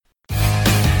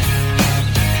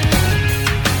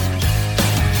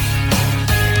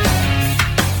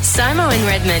Simo and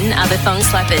Redman are the Thong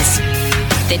Slappers.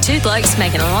 They're two blokes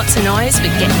making lots of noise but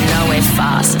getting nowhere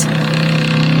fast.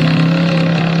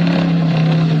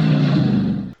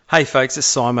 Hey folks, it's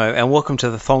Simo and welcome to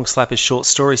the Thong Slappers short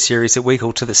story series that we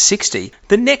call To The 60.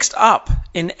 The next up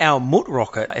in our Moot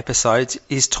Rocket episodes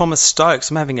is Thomas Stokes.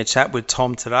 I'm having a chat with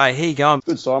Tom today. How you going?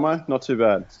 Good, Simo. Not too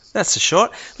bad. That's a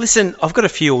shot. Listen, I've got a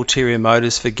few ulterior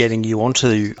motives for getting you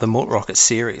onto the Moot Rocket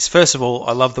series. First of all,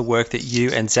 I love the work that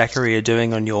you and Zachary are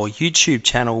doing on your YouTube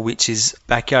channel, which is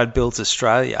Backyard Builds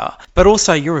Australia. But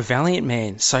also, you're a valiant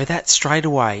man, so that straight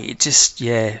away, it just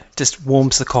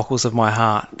warms the cockles of my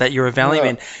heart that you're a valiant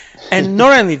man. And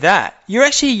not only that, you're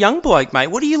actually a young bloke, mate.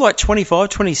 What are you, like 25,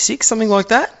 26, something like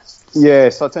that? Yeah,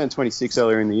 so I turned 26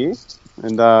 earlier in the year.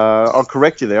 And I'll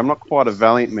correct you there. I'm not quite a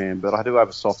valiant man, but I do have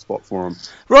a soft spot for him.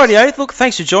 Rightio. Look,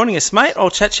 thanks for joining us, mate. I'll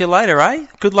chat to you later, eh?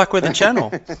 Good luck with the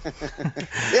channel.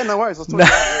 Yeah, no worries. Let's talk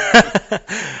about it.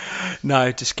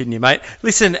 No, just kidding you, mate.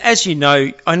 Listen, as you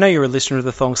know, I know you're a listener of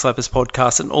the Thong Slappers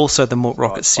podcast and also the Moot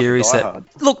Rocket series.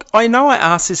 Look, I know I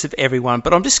ask this of everyone,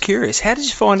 but I'm just curious. How did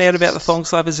you find out about the Thong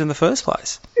Slappers in the first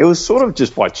place? It was sort of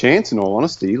just by chance, in all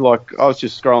honesty. Like, I was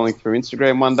just scrolling through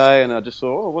Instagram one day and I just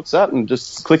saw, what's that? And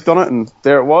just clicked on it and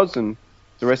there it was, and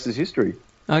the rest is history.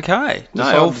 Okay. Fair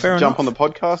enough. Jump on the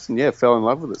podcast and, fell in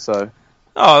love with it, so...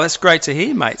 Oh, that's great to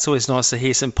hear, mate. It's always nice to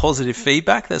hear some positive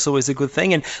feedback. That's always a good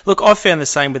thing. And look, I've found the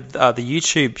same with the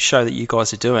YouTube show that you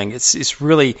guys are doing. It's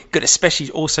really good, especially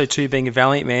also too being a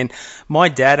valiant man. My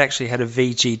dad actually had a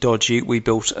VG Dodge Ute we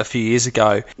built a few years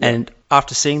ago, and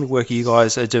after seeing the work you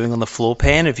guys are doing on the floor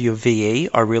pan of your VE,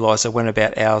 I realised I went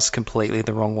about ours completely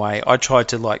the wrong way. I tried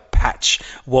to patch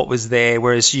what was there,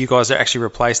 whereas you guys are actually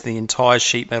replacing the entire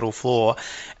sheet metal floor,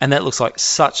 and that looks like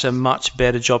such a much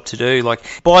better job to do.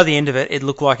 Like, by the end of it, it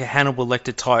looked like a Hannibal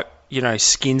Lecter type,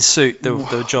 skin suit,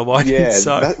 the job I did.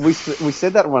 So. We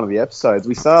said that in one of the episodes.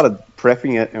 We started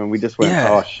prepping it and we just went,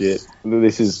 oh shit,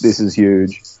 this is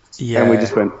huge. Yeah. And we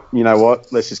just went, you know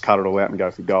what, let's just cut it all out and go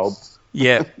for gold.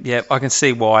 Yeah, I can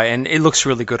see why, and it looks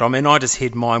really good. I mean, I just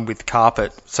hid mine with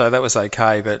carpet, so that was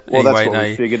okay. But well, anyway, that's what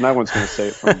we figured. No one's going to see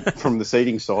it from the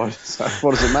seating side, so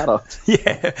what does it matter?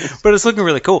 Yeah, but it's looking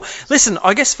really cool. Listen,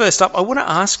 I guess first up, I want to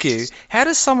ask you, how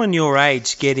does someone your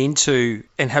age get into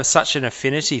and have such an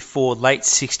affinity for late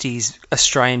 60s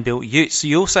Australian-built utes? So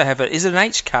you also have is it an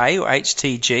HK or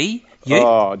HTG? Ute?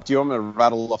 Oh, do you want me to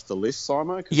rattle off the list,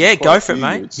 Simo? Yeah, go for it,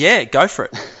 mate. Utes. Yeah, go for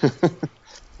it.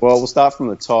 Well, we'll start from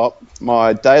the top.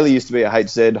 My daily used to be a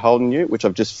HZ Holden Ute, which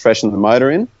I've just freshened the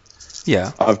motor in.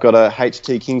 Yeah. I've got a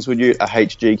HT Kingswood Ute, a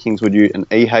HG Kingswood Ute, an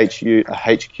EH Ute, a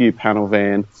HQ panel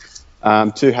van, 2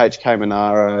 HK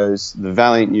Monaros, the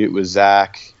Valiant Ute with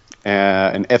Zach,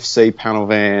 an FC panel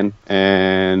van,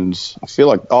 and I feel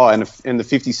like, and the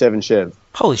 57 Chev.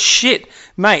 Holy shit,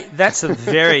 mate, that's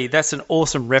an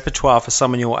awesome repertoire for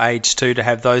someone your age too, to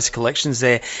have those collections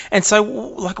there. And so,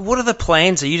 what are the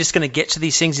plans? Are you just going to get to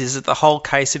these things? Is it the whole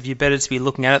case of you better to be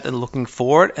looking at it than looking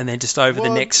for it, and then just over the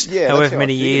next however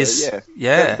many years?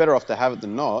 Yeah. Better off to have it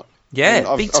than not.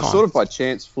 Yeah, big time. I've sort of by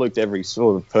chance fluked every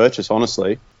sort of purchase,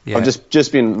 honestly. Yeah. I've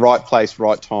just been right place,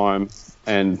 right time,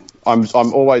 and I'm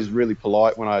always really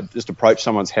polite when I just approach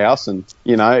someone's house, and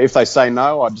if they say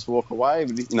no, I just walk away.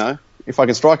 If I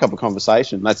can strike up a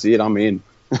conversation, that's it. I'm in.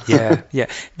 Yeah.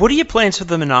 What are your plans for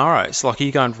the Monaros? Like, are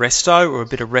you going resto or a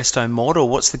bit of resto mod, or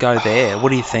what's the go there? What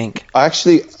do you think? I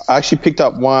actually picked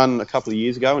up one a couple of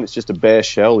years ago, and it's just a bare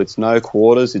shell. It's no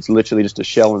quarters. It's literally just a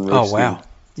shell and roof. Oh wow.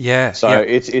 Yeah. So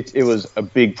it was a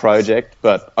big project,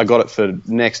 but I got it for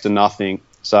next to nothing.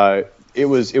 So it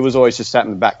was always just sat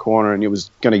in the back corner, and it was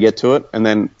going to get to it. And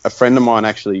then a friend of mine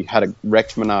actually had a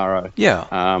wrecked Monaro. Yeah.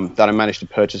 That I managed to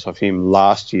purchase off him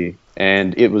last year.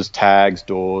 And it was tags,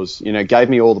 doors, gave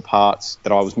me all the parts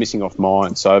that I was missing off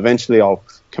mine. So eventually I'll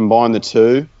combine the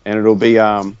two, and it'll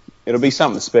be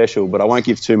something special, but I won't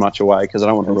give too much away because I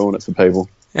don't want to ruin it for people.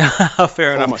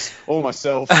 Fair enough. All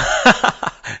myself.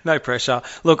 No pressure.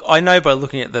 Look, I know by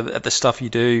looking at the stuff you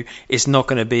do, it's not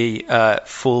going to be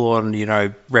full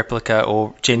on, replica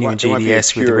or genuine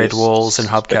GDS with the red walls and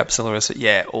hubcaps and all the rest.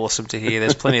 Yeah, awesome to hear.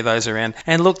 There's plenty of those around.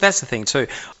 And look, that's the thing too.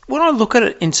 When I look at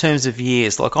it in terms of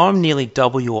years, like, I'm nearly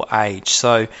double your age.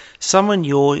 So someone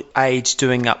your age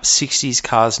doing up 60s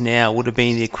cars now would have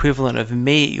been the equivalent of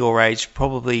me at your age,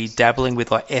 probably dabbling with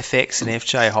like FX and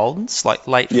FJ Holdens, like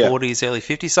late 40s, early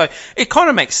 50s. So it kind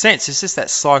of makes sense. It's just that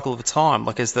cycle of time,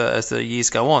 like as the years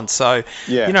go on. So,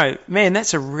 man,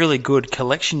 that's a really good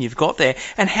collection you've got there.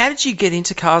 And how did you get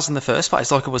into cars in the first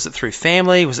place? Like, was it through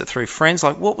family? Was it through friends?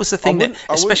 Like, what was the thing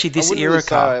especially this era really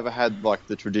car? I ever had like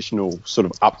the traditional sort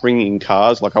of upbringing in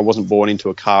cars. Like, I wasn't born into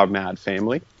a car mad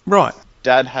family. Right.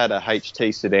 Dad had a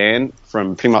HT sedan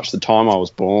from pretty much the time I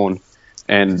was born,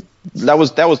 and that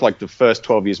was like the first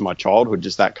 12 years of my childhood,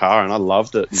 just that car, and I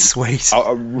loved it. And Sweet.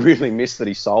 I really missed that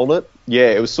he sold it.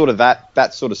 Yeah, it was sort of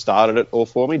that sort of started it all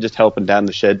for me, just helping Dad in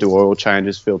the shed do oil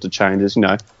changes, filter changes,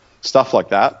 stuff like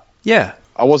that. Yeah.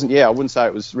 I wouldn't say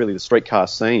it was really the street car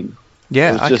scene.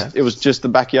 Yeah, it was just the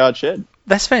backyard shed.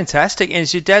 That's fantastic. And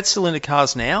is your dad still into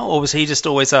cars now, or was he just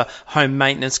always a home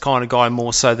maintenance kind of guy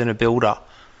more so than a builder?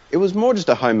 It was more just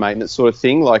a home maintenance sort of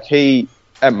thing. Like he,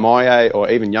 at my age, or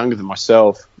even younger than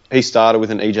myself, he started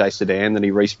with an EJ sedan, then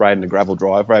he resprayed in a gravel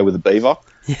driveway with a Beaver.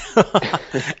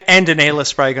 And an airless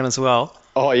spray gun as well.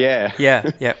 Oh, yeah.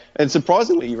 Yeah. And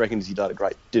surprisingly, he reckons he did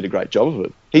a great job of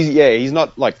it. He's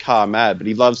not like car mad, but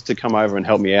he loves to come over and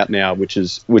help me out now, which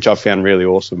I've found really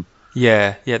awesome.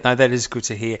 Yeah, no, that is good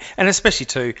to hear. And especially,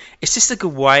 too, it's just a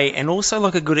good way, and also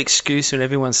like a good excuse when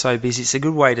everyone's so busy. It's a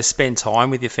good way to spend time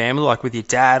with your family, like with your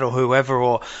dad or whoever,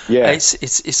 or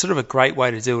it's sort of a great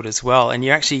way to do it as well. And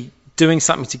you're actually doing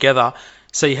something together,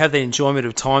 so you have the enjoyment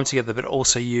of time together, but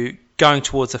also you going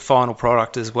towards a final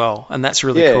product as well, and that's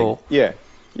really cool. Yeah,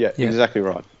 exactly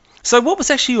right. So what was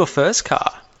actually your first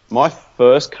car? My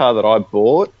first car that I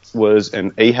bought was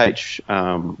an EH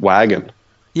wagon.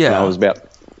 Yeah. And I was about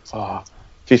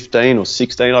 15 or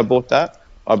 16, I bought that.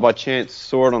 I by chance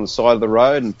saw it on the side of the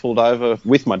road and pulled over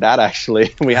with my dad,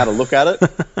 actually, and we had a look at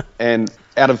it. And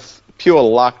out of pure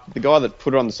luck, the guy that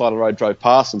put it on the side of the road drove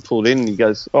past and pulled in, and he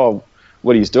goes, "Oh,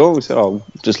 what are you doing?" We said, "Oh,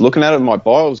 just looking at it, might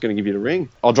buy. I was going to give you the ring.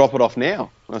 I'll drop it off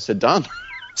now." And I said, "Done."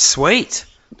 Sweet.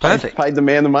 Perfect. Paid the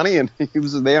man the money, and he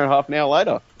was there half an hour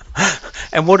later.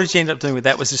 And what did you end up doing with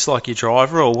that? Was this like your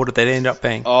driver, or what did that end up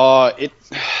being? Oh,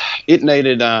 it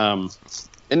needed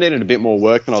a bit more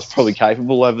work than I was probably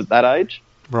capable of at that age.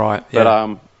 Right. Yeah.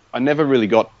 But I never really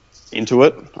got into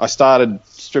it. I started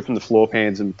stripping the floor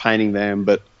pans and painting them,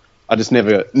 but I just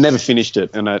never finished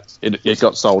it, and it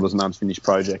got sold as an unfinished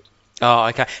project. Oh,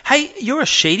 okay. Hey, you're a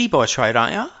sheetie by trade,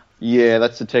 aren't you? Yeah,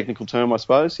 that's the technical term, I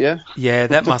suppose, yeah. Yeah,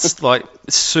 that must, like,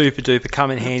 super duper come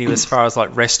in handy as far as,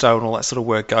 like, resto and all that sort of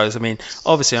work goes. I mean,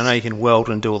 obviously, I know you can weld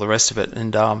and do all the rest of it,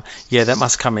 and, that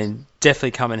must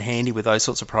definitely come in handy with those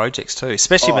sorts of projects too,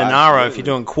 especially Monaro, absolutely. If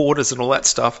you're doing quarters and all that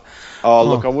stuff.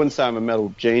 Look, I wouldn't say I'm a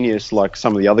metal genius like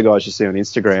some of the other guys you see on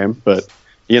Instagram, but,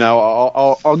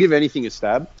 I'll give anything a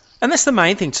stab. And that's the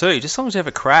main thing too, just as long as you have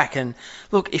a crack. And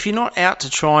look, if you're not out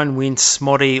to try and win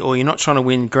Smoddy, or you're not trying to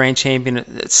win Grand Champion at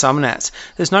Summernats,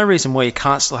 there's no reason why you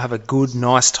can't still have a good,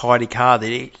 nice, tidy car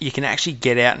that you can actually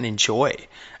get out and enjoy.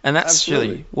 And that's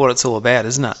really what it's all about,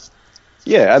 isn't it?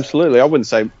 Yeah, absolutely. I wouldn't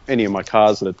say any of my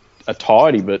cars that are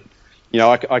tidy, but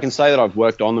I can say that I've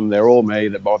worked on them. They're all me.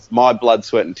 That my blood,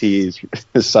 sweat, and tears,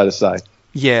 so to say.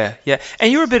 Yeah.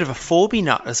 And you're a bit of a Forby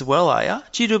nut as well, are you?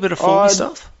 Do you do a bit of Forby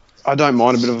stuff? I don't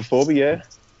mind a bit of a Forby, yeah.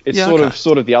 It's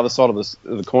sort of the other side of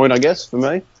the coin, I guess, for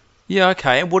me. Yeah,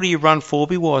 okay. And what do you run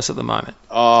Forby-wise at the moment?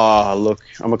 Oh, look,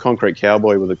 I'm a concrete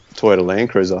cowboy with a Toyota Land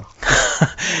Cruiser.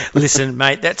 Listen,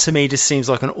 mate, that to me just seems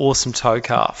like an awesome tow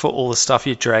car for all the stuff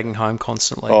you're dragging home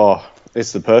constantly. Oh,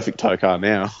 it's the perfect tow car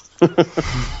now.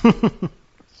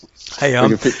 Hey,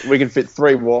 we can fit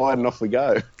 3 wide and off we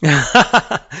go.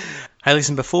 Hey,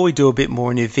 listen, before we do a bit more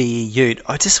on your VE Ute,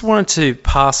 I just wanted to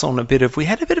pass on we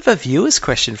had a bit of a viewer's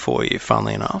question for you,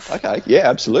 funnily enough. Okay, yeah,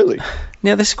 absolutely.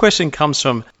 Now, this question comes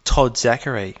from Todd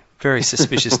Zachary. Very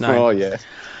suspicious name. Oh, yeah.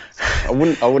 I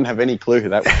wouldn't have any clue who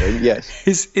that would be, yes.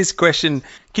 His question,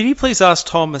 can you please ask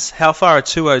Thomas how far a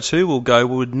 202 will go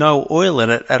with no oil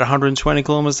in it at 120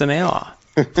 kilometres an hour?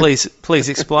 Please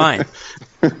explain.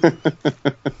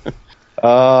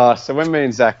 So when me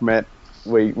and Zach met,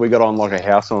 we got on like a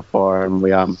house on fire, and we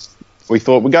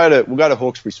thought we'll go to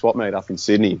Hawkesbury Swap Meet up in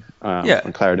Sydney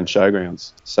on Clarendon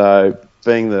Showgrounds. So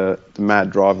being the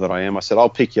mad driver that I am, I said I'll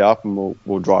pick you up and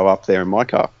we'll drive up there in my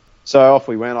car. So off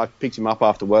we went. I picked him up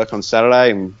after work on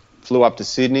Saturday and flew up to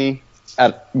Sydney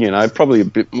at probably a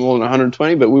bit more than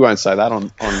 120, but we won't say that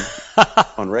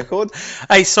on record.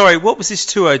 Hey, sorry, what was this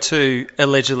 202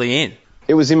 allegedly in?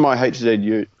 It was in my HZ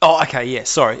Ute. Oh, okay, yeah,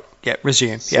 sorry. Yeah,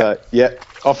 resume. So,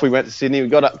 off we went to Sydney. We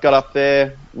got up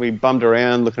there. We bummed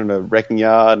around looking at a wrecking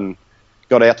yard and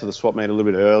got out to the swap meet a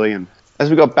little bit early. And as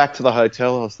we got back to the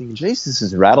hotel, I was thinking, geez, this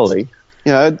is rattly.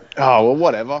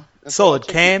 Whatever. Solid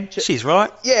cam. She's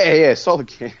right. Yeah, solid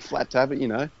cam. Flat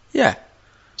tappet, Yeah.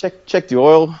 Check the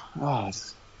oil. Oh,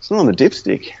 it's not on the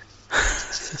dipstick.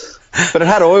 But it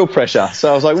had oil pressure.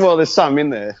 So I was like, well, there's something in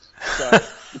there. So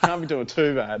you can't be doing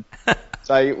too bad.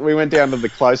 So we went down to the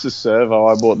closest servo.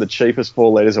 I bought the cheapest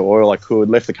 4 litres of oil I could,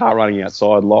 left the car running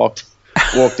outside, locked,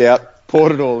 walked out,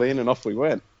 poured it all in, and off we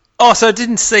went. Oh, so it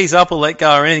didn't seize up or let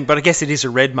go or anything, but I guess it is a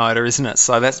red motor, isn't it?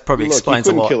 So that probably explains a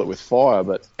lot. You couldn't kill it with fire,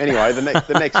 but anyway,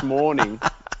 the next morning,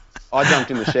 I jumped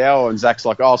in the shower and Zach's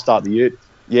like, I'll start the ute.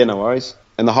 Yeah, no worries.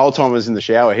 And the whole time I was in the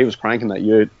shower, he was cranking that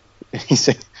ute. He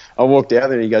said, I walked out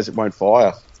there and he goes, it won't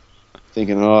fire.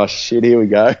 Thinking, oh, shit, here we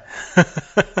go.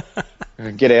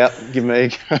 Get out, give me a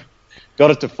go. Got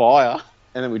it to fire.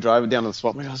 And then we drove it down to the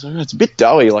swap meet. I was like, it's a bit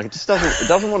doughy. Like, it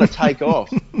doesn't want to take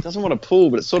off. It doesn't want to pull,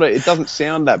 but it doesn't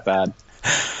sound that bad.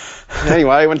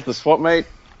 Anyway, went to the swap meet,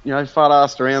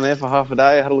 fart-assed around there for half a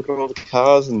day, had a look at all the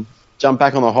cars and jumped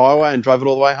back on the highway and drove it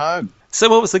all the way home. So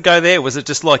what was the go there? Was it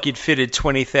just like you'd fitted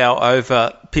 20 thou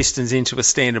over pistons into a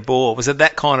standard bore? Was it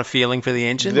that kind of feeling for the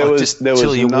engine? There was no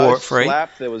wore it free?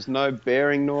 slap, there was no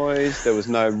bearing noise, there was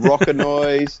no rocker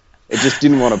noise. It just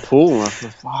didn't want to pull. And I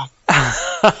thought,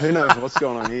 fuck, who knows what's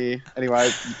going on here? Anyway,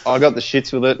 I got the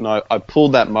shits with it and I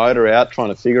pulled that motor out, trying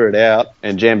to figure it out,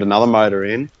 and jammed another motor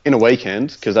in a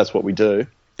weekend, because that's what we do.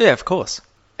 Yeah, of course.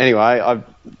 Anyway,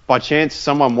 by chance,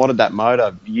 someone wanted that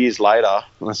motor years later,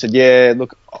 and I said, yeah,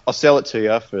 look, I'll sell it to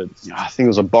you for, I think it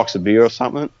was a box of beer or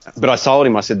something. But I told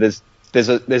him, I said, there's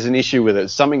an issue with it,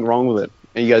 there's something wrong with it.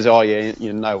 And he goes, oh yeah,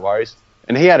 no worries.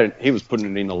 And he was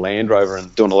putting it in a Land Rover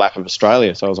and doing a lap of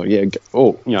Australia. So I was like, yeah,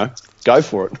 go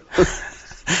for it.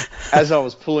 As I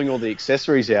was pulling all the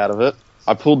accessories out of it,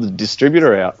 I pulled the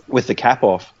distributor out with the cap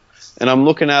off. And I'm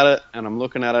looking at it, and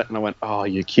I went, oh,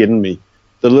 you're kidding me.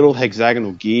 The little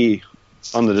hexagonal gear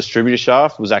on the distributor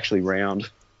shaft was actually round.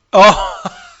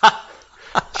 Oh!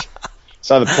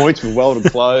 So the points were welded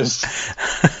closed.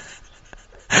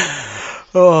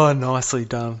 Oh, nicely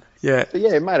done. Yeah. But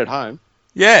yeah, it made it home.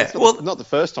 Yeah. Not the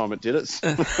first time it did it.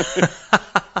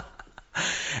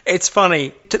 It's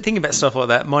funny, thinking about stuff like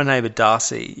that. My neighbour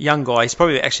Darcy, young guy, he's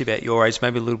probably actually about your age,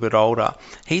 maybe a little bit older.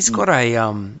 He's got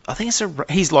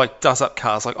he's like, does up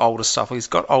cars, like older stuff. He's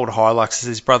got old Hiluxes.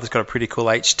 His brother's got a pretty cool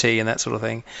HT and that sort of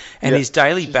thing. And his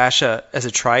daily basher as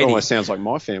a tradie. Almost sounds like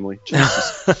my family.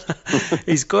 Jesus.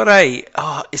 He's got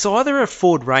it's either a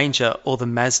Ford Ranger or the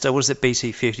Mazda, what is it,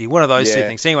 BT50? One of those two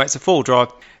things. Anyway, it's a full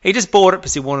drive. He just bought it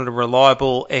because he wanted a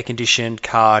reliable, air-conditioned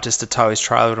car just to tow his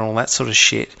trailer and all that sort of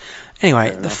shit.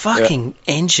 Anyway, the fucking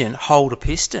engine hold a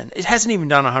piston. It hasn't even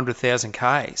done 100,000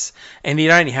 Ks, and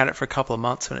he'd only had it for a couple of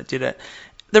months when it did it.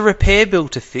 The repair bill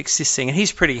to fix this thing, and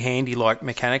he's pretty handy, like,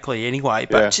 mechanically anyway,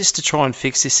 but just to try and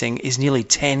fix this thing is nearly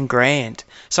 10 grand.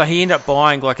 So he ended up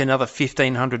buying, like, another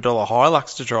 $1,500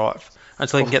 Hilux to drive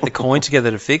until he can get the coin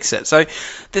together to fix it. So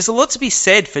there's a lot to be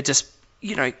said for just,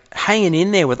 hanging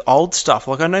in there with old stuff.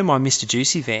 Like, I know my Mr.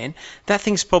 Juicy van, that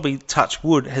thing's probably, touch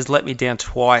wood, has let me down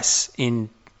twice in,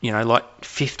 like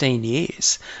 15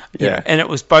 years. Yeah. And it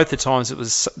was both the times it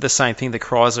was the same thing, the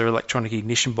Chrysler electronic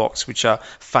ignition box, which are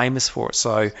famous for it.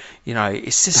 So,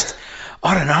 it's just,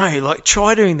 I don't know, like,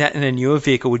 try doing that in a newer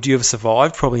vehicle. Would you have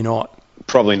survived? Probably not.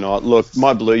 Probably not. Look,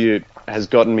 my Blue Ute has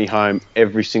gotten me home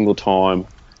every single time,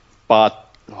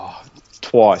 but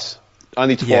twice.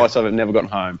 Only twice I've never gotten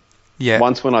home. Yeah.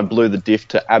 Once when I blew the diff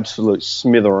to absolute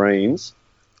smithereens.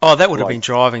 Oh, that would have been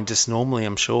driving just normally,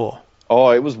 I'm sure.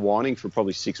 Oh, it was whining for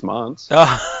probably 6 months.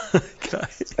 Oh, okay.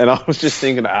 And I was just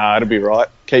thinking, it'll be right.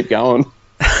 Keep going.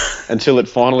 Until it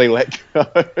finally let go.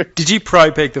 Did you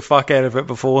pro-peg the fuck out of it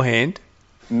beforehand?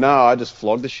 No, I just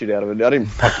flogged the shit out of it. I didn't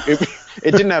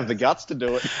it didn't have the guts to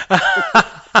do it.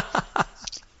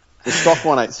 The stock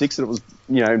 186 that it was,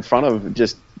 in front of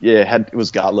it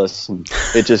was gutless. And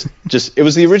it it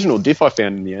was the original diff I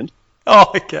found in the end.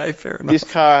 Oh, okay, fair enough. This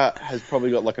car has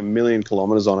probably got like 1 million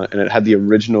kilometres on it, and it had the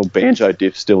original Banjo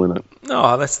diff still in it.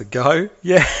 Oh, that's the go.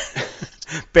 Yeah.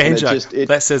 Banjo,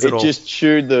 that says it all. It just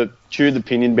chewed the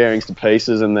pinion bearings to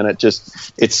pieces, and then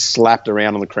it slapped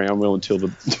around on the crown wheel until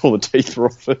the teeth were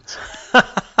off it.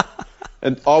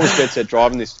 And I was dead set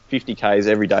driving this 50 Ks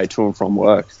every day to and from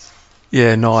work.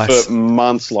 Yeah, nice. For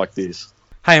months like this.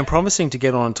 Hey, I'm promising to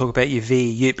get on and talk about your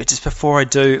VE Ute, but just before I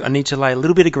do, I need to lay a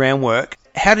little bit of groundwork.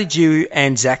 How did you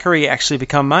and Zachary actually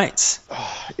become mates?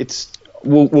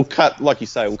 We'll cut, like you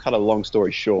say, we'll cut a long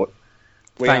story short.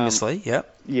 Famously,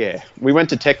 yep. Yeah. We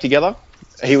went to tech together.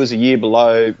 He was a year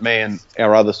below me and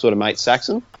our other sort of mate,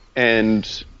 Saxon.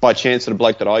 And by chance, a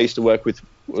bloke that I used to work with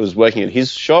was working at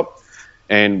his shop.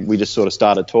 And we just sort of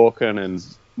started talking, and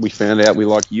we found out we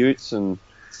liked utes. And,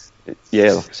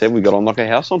 yeah, like I said, we got on like a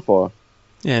house on fire.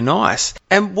 Yeah, nice.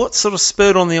 And what sort of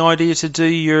spurred on the idea to do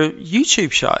your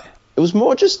YouTube show? It was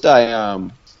more just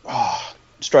a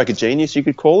stroke of genius, you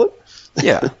could call it.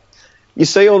 Yeah. You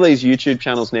see all these YouTube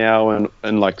channels now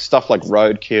and like stuff like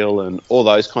Roadkill and all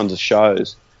those kinds of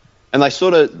shows, and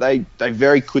they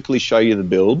very quickly show you the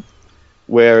build,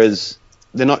 whereas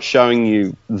they're not showing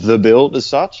you the build as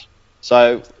such.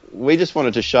 So we just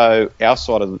wanted to show our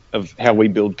side of how we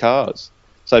build cars.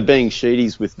 So being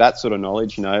Sheedies with that sort of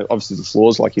knowledge, obviously the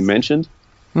flaws like you mentioned,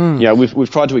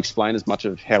 we've tried to explain as much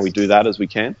of how we do that as we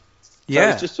can. So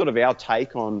it's just sort of our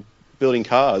take on building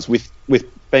cars with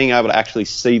being able to actually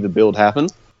see the build happen.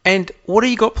 And what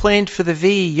have you got planned for the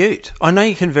VE Ute? I know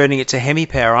you're converting it to Hemi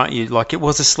power, aren't you? Like, it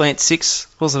was a slant 6,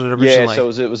 wasn't it, originally?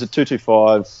 Yeah, so it was a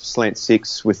 225 slant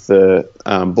 6 with the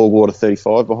Borgwater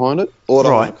 35 behind it.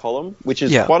 Auto on the column, which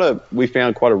is we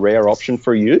found quite a rare option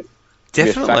for a Ute.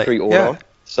 Definitely. Factory auto. Yeah.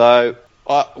 So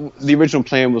the original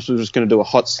plan was we were just going to do a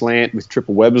hot slant with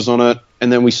triple Webers on it,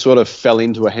 and then we sort of fell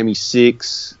into a Hemi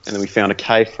 6, and then we found a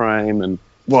K-frame, and,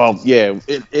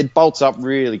 it bolts up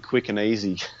really quick and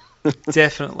easy.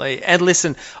 Definitely. And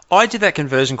listen, I did that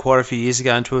conversion quite a few years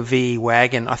ago into a VE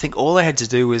wagon. I think all I had to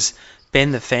do was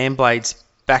bend the fan blades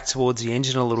back towards the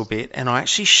engine a little bit, and I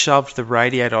actually shoved the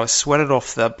radiator. I sweated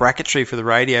off the bracketry for the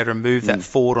radiator and moved that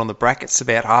forward on the brackets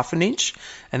about half an inch,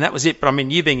 and that was it. But I mean,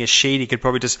 you being a Sheedy could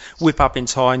probably just whip up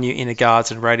entire new inner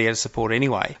guards and radiator support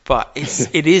anyway. But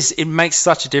it makes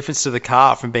such a difference to the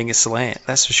car from being a slant,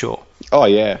 that's for sure. Oh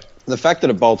yeah, the fact that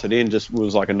it bolted in just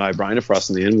was like a no-brainer for us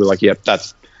in the end. We're like, yep,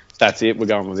 that's it. We're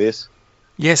going with this.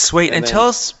 Yeah, sweet. And tell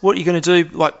us what you're going to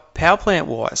do, like power plant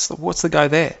wise. What's the go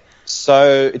there?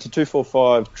 So it's a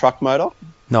 245 truck motor.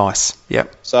 Nice.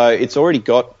 Yep. So it's already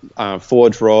got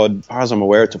forged rod. As far as I'm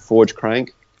aware, it's a forged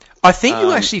crank. I think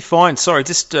you'll actually find, sorry,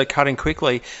 just cutting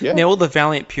quickly. Yeah. Now, all the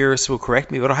Valiant purists will correct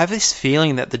me, but I have this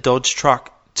feeling that the Dodge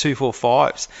truck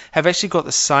 245s have actually got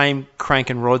the same crank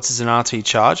and rods as an RT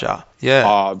Charger.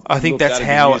 Yeah, I think that's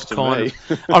how it kind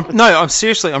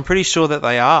of... I'm pretty sure that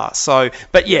they are. So,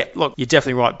 but yeah, look, you're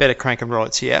definitely right. Better crank and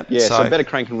rods, yeah. Yeah, so better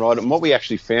crank and rod. And what we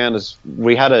actually found is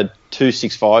we had a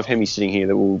 265 Hemi sitting here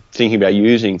that we were thinking about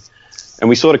using, and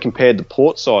we sort of compared the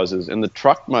port sizes, and the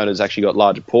truck motor's actually got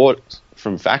larger ports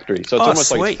from factory. So it's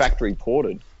almost like it's factory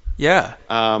ported. Yeah.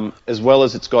 As well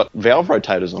as it's got valve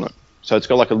rotators on it. So it's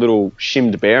got like a little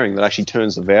shimmed bearing that actually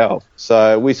turns the valve.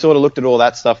 So we sort of looked at all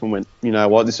that stuff and went, you know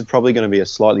what, this is probably going to be a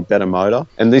slightly better motor.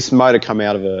 And this motor come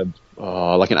out of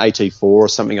like an AT4 or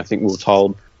something, I think we were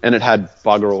told. And it had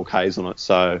bugger all Ks on it.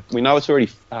 So we know it's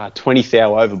already 20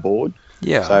 thou overboard.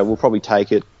 Yeah. So we'll probably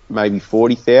take it maybe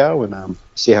 40 thou and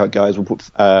see how it goes. We'll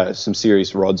put some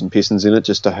serious rods and pistons in it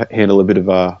just to handle a bit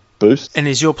of boost. And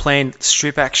is your plan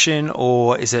strip action,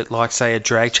 or is it like, say, a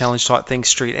drag challenge type thing,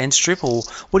 street and strip, or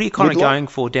what are you kind of going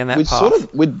for down that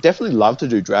path? We'd definitely love to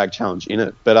do drag challenge in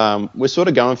it, but we're sort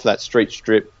of going for that street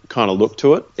strip kind of look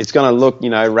to it. It's going to look,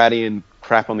 ratty and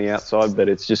crap on the outside, but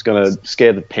it's just going to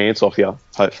scare the pants off you,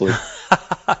 hopefully.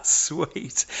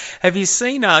 Sweet. Have you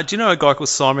seen, do you know a guy called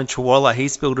Simon Chawala?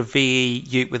 He's built a VE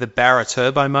Ute with a Barra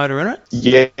turbo motor in it.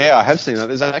 Yeah, I have seen that.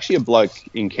 There's actually a bloke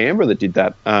in Canberra that did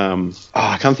that.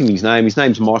 I can't think of his name. His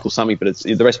name's Michael something, but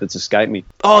the rest of it's escaped me.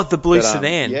 Oh, the blue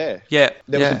sedan. Yeah.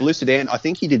 There was a blue sedan. I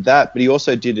think he did that, but he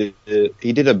also did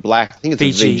a black, I think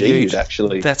it's VG a VG Ute,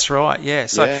 actually. That's right, yeah.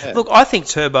 So, look, I think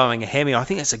turboing a Hemi, I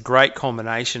think that's a great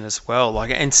combination as well.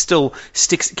 Like, and still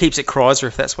keeps it Chrysler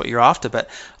if that's what you're after, but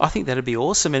I think that'd be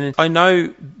awesome. And I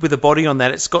know with the body on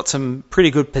that, it's got some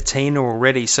pretty good patina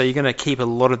already, so you're going to keep a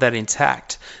lot of that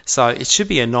intact. So it should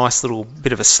be a nice little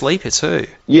bit of a sleeper too.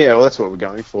 Yeah, well, that's what we're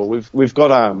going for. We've got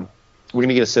we're going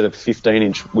to get a set of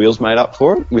 15-inch wheels made up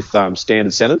for it with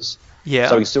standard centers. Yeah.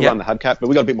 So we can still run the hubcap, but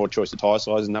we've got a bit more choice of tyre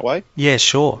size in that way. Yeah,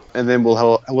 sure. And then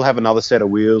we'll have another set of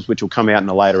wheels, which will come out in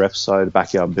a later episode,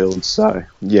 backyard build. So,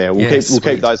 yeah, we'll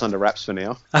keep those under wraps for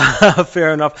now.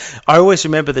 Fair enough. I always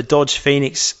remember the Dodge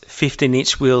Phoenix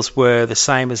 15-inch wheels were the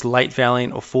same as late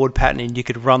Valiant or Ford pattern, and you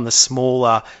could run the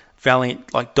smaller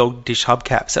Valiant, like dog dish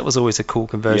hubcaps. That was always a cool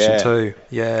conversion too.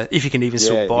 Yeah, if you can even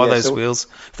still buy those wheels,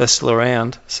 if they're still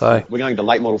around. So we're going to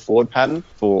late model Ford pattern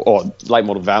or late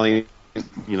model Valiant,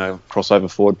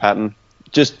 crossover Ford pattern,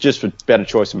 just for better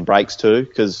choice in brakes too,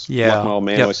 because like my old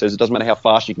man always says, it doesn't matter how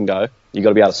fast you can go, you got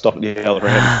to be able to stop at the other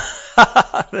end.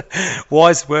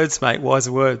 Wise words, mate, wise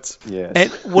words. Yeah. And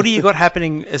what do you got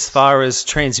happening as far as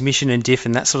transmission and diff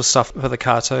and that sort of stuff for the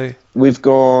car too? We've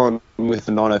gone with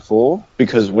the 904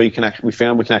 because we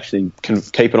found we can actually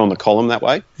keep it on the column that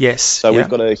way. Yes. So we've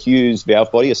got a Hughes valve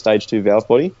body, a stage 2 valve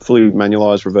body, fully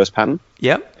manualised reverse pattern.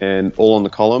 Yep. And all on the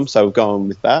column, so we've gone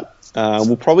with that.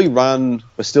 We'll probably run.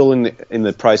 We're still in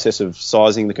the process of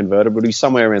sizing the converter, but it'll be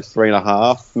somewhere around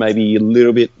 3.5, maybe a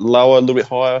little bit lower, a little bit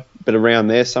higher, but around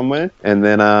there somewhere. And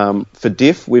then for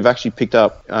diff, we've actually picked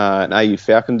up an AU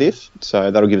Falcon diff,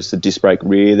 so that'll give us the disc brake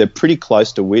rear. They're pretty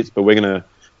close to width, but we're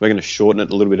gonna shorten it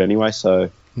a little bit anyway.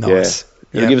 So nice. Yeah.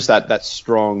 It'll give us that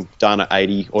strong Dana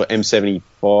 80 or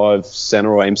M75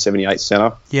 center or M78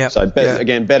 center. Yeah. So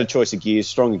again, better choice of gears,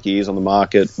 stronger gears on the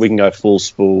market. We can go full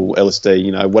spool,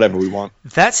 LSD, whatever we want.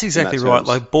 That's exactly right.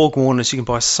 Like Borg Warners, you can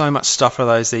buy so much stuff for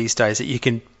those these days that you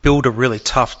can build a really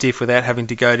tough diff without having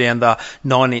to go down the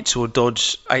 9-inch or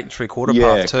Dodge 8 3/4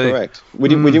 path too. Yeah, correct. We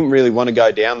didn't really want to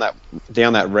go down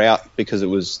that route because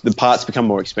the parts become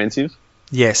more expensive.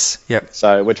 Yes, yep.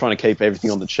 So we're trying to keep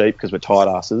everything on the cheap because we're tight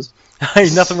asses. Hey,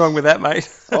 nothing wrong with that, mate.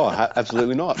 Oh,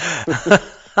 absolutely not.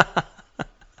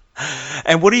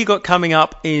 And what do you got coming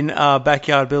up in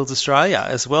Backyard Builds Australia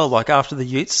as well? Like after the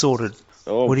Utes sorted,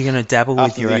 what are you going to dabble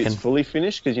with, you reckon? After the Utes fully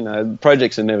finished, because,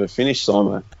 projects are never finished,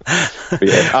 Simon. But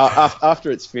yeah,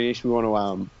 after it's finished, we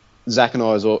want to... Zach and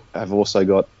I have also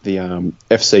got the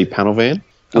FC panel van,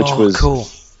 which was cool.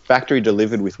 Factory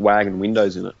delivered with wagon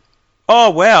windows in it.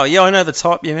 Oh, wow. Yeah, I know the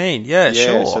type you mean. Yeah,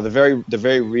 sure. So the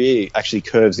very rear actually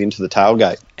curves into the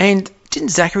tailgate. And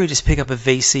didn't Zachary just pick up a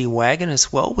VC wagon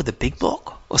as well with a big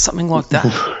block or something like that?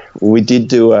 We did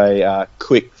do a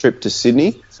quick trip to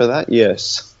Sydney for that,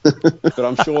 yes. But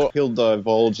I'm sure he'll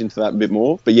divulge into that a bit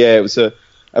more. But yeah, it was a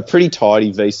pretty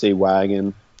tidy VC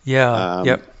wagon. Yeah,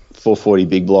 440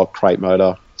 big block crate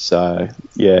motor. So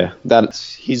yeah,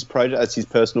 that's his project. That's his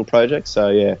personal project. So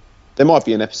yeah. There might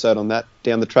be an episode on that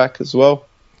down the track as well.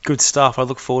 Good stuff. I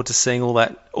look forward to seeing all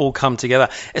that all come together.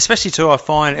 Especially too, I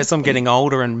find as I'm getting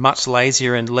older and much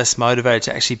lazier and less motivated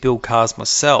to actually build cars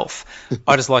myself,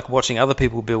 I just like watching other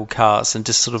people build cars and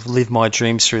just sort of live my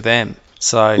dreams through them.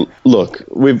 So look,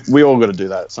 we all got to do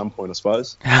that at some point, I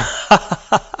suppose.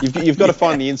 You've got to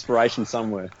find the inspiration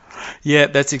somewhere. Yeah,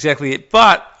 that's exactly it.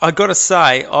 But I got to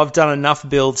say, I've done enough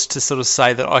builds to sort of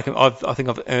say that I think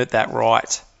I've earned that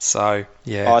right. So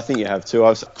yeah, I think you have too.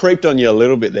 I've creeped on you a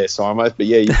little bit there, Simon. But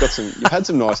yeah, you've had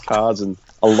some nice cars and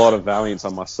a lot of Valiants, I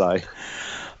must say.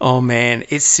 Oh man,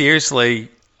 it's seriously.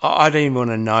 I don't even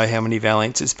want to know how many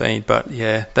Valiants it's been, but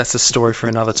yeah, that's a story for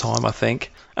another time. I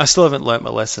think I still haven't learnt my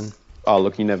lesson. Oh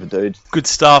look, you never do. Good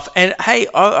stuff. And hey,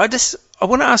 I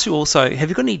want to ask you also, have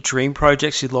you got any dream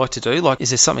projects you'd like to do? Like,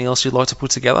 is there something else you'd like to put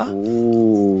together?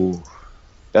 Ooh,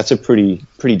 that's a pretty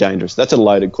dangerous. That's a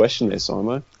loaded question there,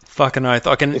 Simon. Fucking oath.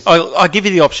 I'll give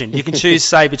you the option. You can choose,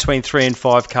 say, between 3 and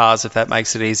 5 cars if that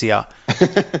makes it easier.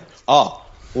 Oh,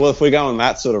 well, if we're going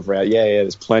that sort of route, yeah,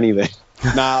 there's plenty there.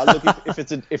 Nah, look,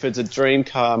 if it's a dream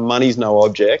car, money's no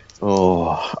object.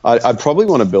 Oh, I'd probably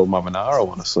want to build my Monaro,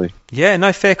 honestly. Yeah,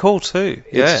 no, fair call too.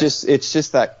 Yeah. It's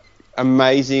just that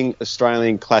amazing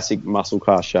Australian classic muscle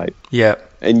car shape. Yeah.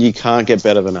 And you can't get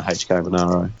better than a HK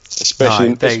Monaro,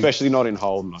 especially not in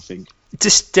Holden, I think.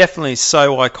 Just definitely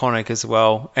so iconic as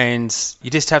well, and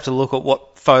you just have to look at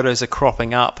what photos are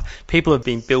cropping up. People have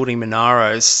been building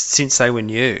Monaros since they were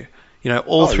new,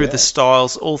 all through the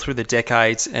styles, all through the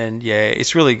decades, and yeah,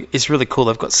 it's really cool.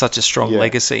 They've got such a strong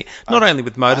legacy, not only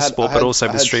with motorsport but also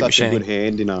with street machining. I had such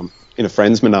a good hand in a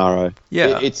friend's Monaro.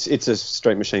 Yeah, it's a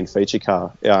street machine feature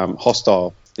car,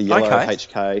 Hostile. The yellow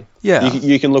HK. Yeah.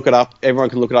 You can look it up. Everyone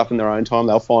can look it up in their own time.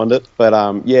 They'll find it. But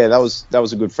that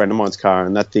was a good friend of mine's car,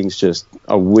 and that thing's just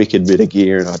a wicked bit of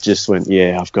gear. And I just went,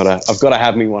 I've got to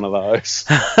have me one of those.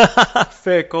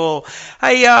 Fair call.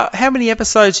 Hey, how many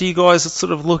episodes are you guys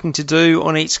sort of looking to do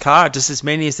on each car? Just as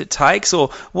many as it takes, or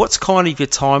what's kind of your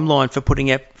timeline for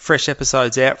putting fresh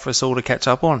episodes out for us all to catch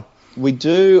up on? We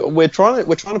do. We're trying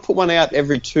to put one out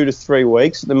every 2 to 3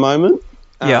 weeks at the moment.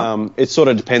 Yeah. It sort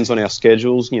of depends on our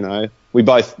schedules. We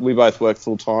both work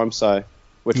full time, so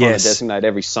we're trying to designate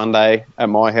every Sunday at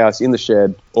my house in the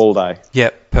shed all day.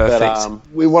 Yep, perfect.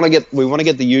 But we want to get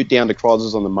the Ute down to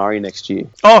Crozzers on the Murray next year.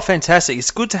 Oh, fantastic!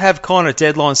 It's good to have kind of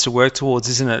deadlines to work towards,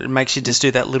 isn't it? It makes you just do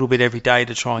that little bit every day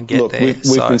to try and get there. We've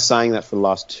been saying that for the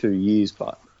last 2 years,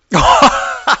 but.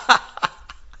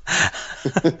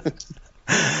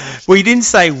 Well, you didn't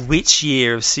say which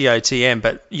year of COTM,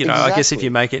 but, Exactly. I guess if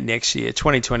you make it next year,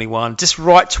 2021, just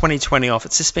write 2020 off.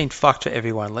 It's just been fucked for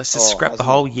everyone. Let's just scrap the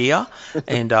whole year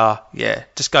and,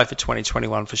 just go for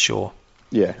 2021 for sure.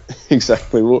 Yeah,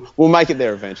 exactly. We'll make it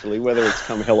there eventually, whether it's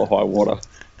come hell or high water.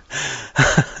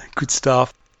 Good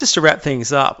stuff. Just to wrap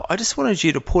things up, I just wanted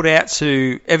you to put out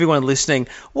to everyone listening,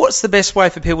 what's the best way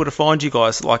for people to find you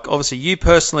guys? Like, obviously, you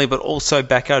personally, but also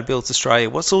Backyard Builds Australia.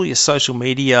 What's all your social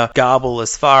media garble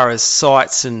as far as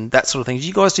sites and that sort of thing? Do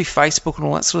you guys do Facebook and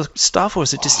all that sort of stuff, or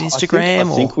is it just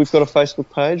Instagram? I think we've got a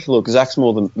Facebook page. Look, Zach's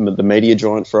more the media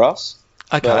giant for us.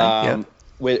 Okay,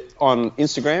 We're on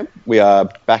Instagram. We are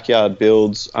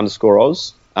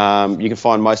backyardbuilds_Oz. You can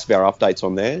find most of our updates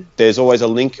on there. There's always a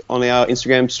link on our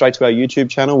Instagram straight to our YouTube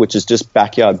channel, which is just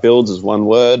Backyard Builds as one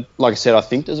word. Like I said, I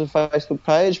think there's a Facebook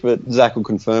page, but Zach will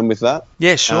confirm with that.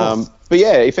 Yeah, sure. But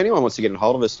yeah, if anyone wants to get a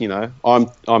hold of us,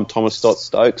 I'm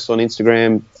Thomas.Stokes on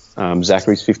Instagram.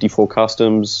 Zachary's 54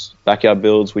 Customs, Backyard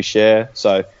Builds, we share.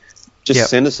 So just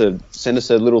send us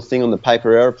a little thing on the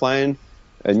paper aeroplane,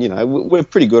 and we're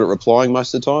pretty good at replying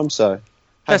most of the time. So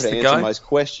happy to answer most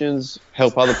questions,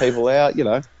 help other people out.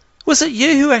 Was it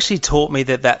you who actually taught me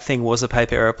that thing was a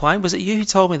paper aeroplane? Was it you who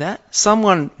told me that?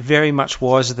 Someone very much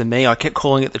wiser than me. I kept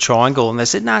calling it the triangle, and they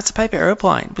said, "No, it's a paper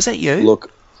aeroplane." Was that you?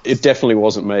 Look, it definitely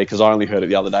wasn't me, because I only heard it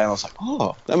the other day, and I was like,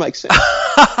 "Oh, that makes sense."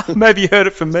 Maybe you heard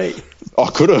it from me. I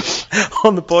could have.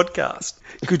 On the podcast.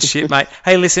 Good shit, mate.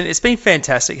 Hey, listen, it's been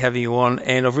fantastic having you on,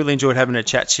 and I've really enjoyed having a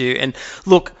chat to you. And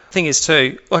look, the thing is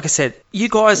too, like I said, you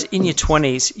guys in your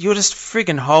 20s, you're just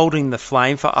friggin' holding the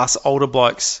flame for us older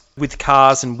blokes with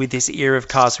cars and with this era of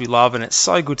cars we love. And it's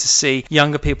so good to see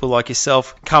younger people like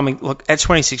yourself coming. Look, at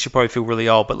 26, you probably feel really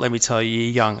old, but let me tell you,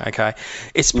 you're young, okay?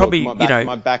 It's probably,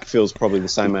 my back feels probably the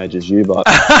same age as you, but...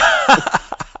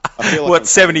 I feel like what,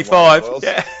 75?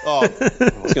 Yeah. Oh, I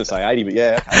was going to say 80, but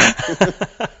yeah.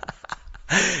 Okay.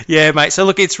 Yeah, mate. So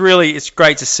look, it's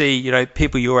great to see,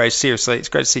 people your age, seriously, it's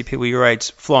great to see people your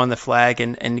age flying the flag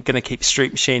and going to keep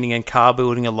street machining and car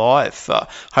building alive for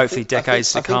hopefully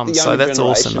decades to come. So that's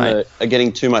awesome, mate. Are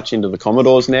getting too much into the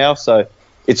Commodores now, so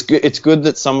it's good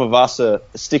that some of us are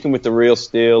sticking with the real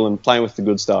steel and playing with the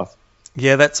good stuff.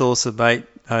 Yeah, that's awesome, mate.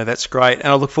 No, that's great. And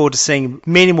I look forward to seeing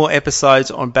many more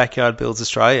episodes on Backyard Builds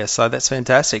Australia. So that's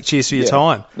fantastic. Cheers for your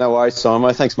time. No worries,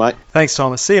 Simon. Thanks, mate. Thanks,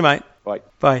 Thomas. See you, mate. Bye.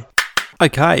 Bye.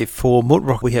 Okay, for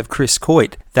Mutrock we have Chris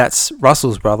Coit. That's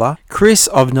Russell's brother. Chris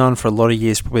I've known for a lot of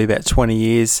years, probably about 20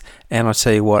 years, and I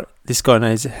tell you what, this guy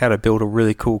knows how to build a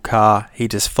really cool car. He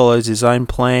just follows his own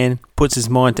plan, puts his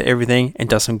mind to everything, and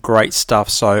does some great stuff,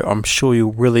 so I'm sure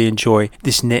you'll really enjoy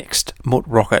this next Mut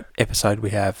Rocket episode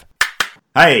we have.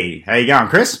 Hey, how you going,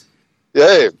 Chris?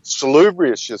 Yeah,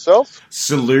 salubrious yourself.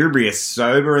 Salubrious,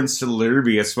 sober and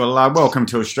salubrious. Well, welcome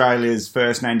to Australia's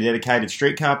first name dedicated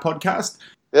streetcar podcast.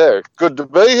 Yeah, good to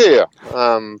be here.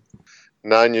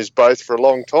 Known you both for a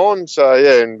long time, so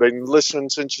yeah, and been listening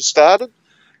since you started.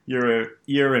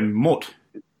 You're in Mut.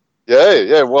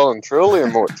 Yeah, well and truly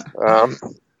in Mut.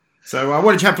 So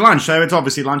what did you have for lunch? So it's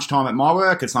obviously lunchtime at my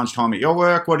work, it's lunchtime at your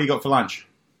work. What do you got for lunch?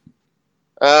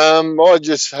 I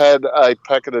just had a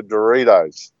packet of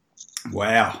Doritos.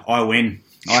 Wow, I win.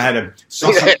 I had a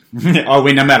sausage. I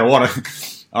win no matter what.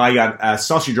 I got a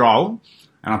sausage roll,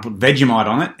 and I put Vegemite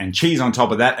on it and cheese on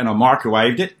top of that, and I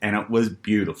microwaved it, and it was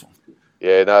beautiful.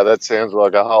 Yeah, no, that sounds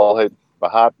like a whole heap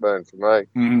of heartburn for me.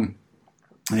 Mm-hmm.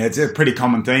 Yeah, it's a pretty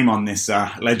common theme on this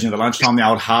Legend of the Lunchtime, the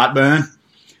old heartburn.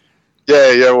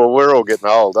 Yeah, well, we're all getting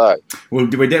old, eh? Well,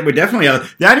 we're definitely...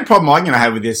 The only problem I'm going to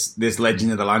have with this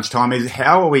Legend of the Lunchtime is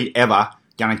how are we ever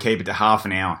going to keep it to half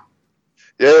an hour?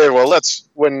 Yeah, well, that's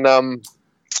when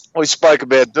we spoke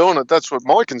about doing it. That's what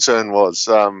my concern was.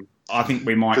 I think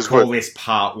we might call this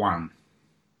part one.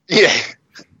 Yeah.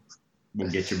 We'll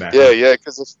get you back. Yeah,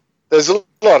 because there's a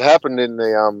lot happened in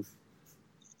the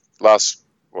last,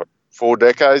 4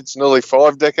 decades, nearly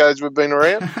 5 decades we've been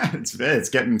around. It's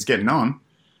getting on.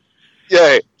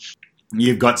 Yeah.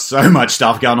 You've got so much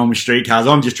stuff going on with streetcars.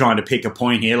 I'm just trying to pick a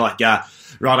point here. Like,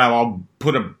 righto, I'll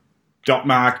put a dot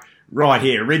mark right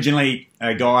here. Originally,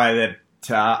 a guy that...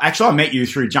 actually, I met you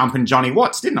through Jumpin' Johnny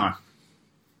Watts, didn't I?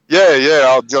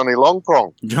 Yeah, old Johnny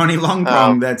Longprong. Johnny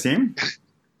Longprong, that's him.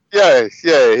 Yeah,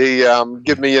 he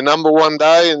gave me your number one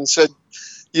day and said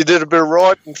you did a bit of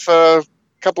writing for a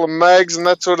couple of mags and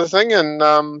that sort of thing, and,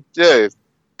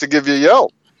 to give you a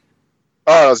yell.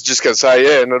 Oh, I was just going to say,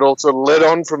 yeah, and it all sort of led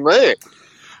on from there. It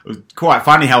was quite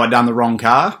funny how I'd done the wrong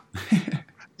car.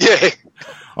 Yeah.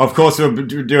 Of course, we were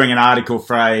doing an article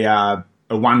for a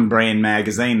One Brand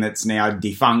magazine that's now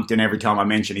defunct, and every time I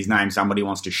mention his name, somebody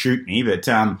wants to shoot me. But,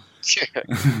 so,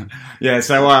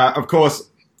 of course,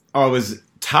 I was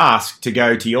tasked to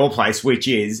go to your place, which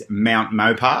is Mount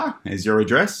Mopar, is your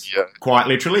address. Yeah. Quite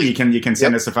literally. You can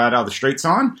send us a photo of the street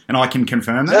sign, and I can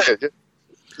confirm that. Yeah.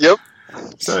 Yep.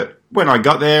 So when I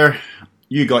got there,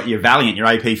 you got your Valiant, your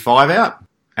AP5 out,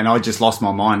 and I just lost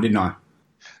my mind, didn't I?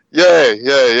 Yeah.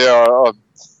 I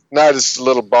noticed a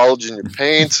little bulge in your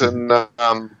pants and,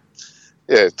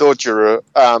 thought you were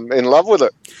in love with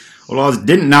it. Well, I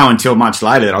didn't know until much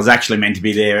later that I was actually meant to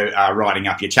be there riding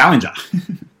up your Challenger.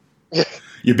 Yeah.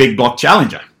 Your big block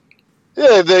Challenger.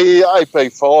 Yeah, the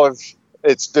AP5,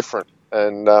 it's different.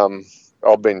 And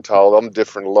I've been told I'm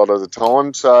different a lot of the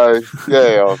time. So,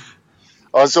 yeah,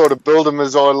 I sort of build them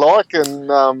as I like.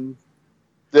 And,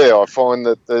 I find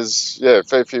that there's a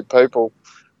fair few people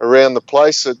around the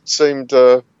place that seem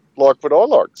to like what I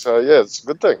like. So it's a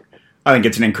good thing. I think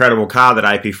it's an incredible car, that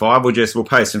AP5. We'll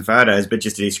post some photos, but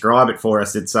just to describe it for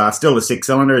us, it's still a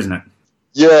 6-cylinder, isn't it?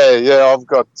 Yeah. I've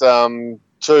got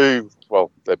two. Well,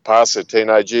 they're past their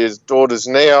teenage years, daughters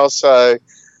now. So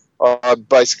I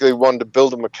basically wanted to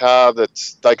build them a car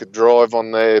that they could drive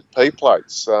on their P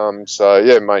plates.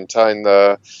 Maintain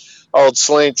the old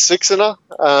slant 6-cylinder.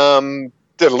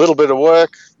 Did a little bit of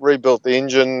work, rebuilt the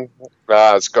engine.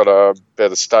 It's got a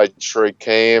better stage 3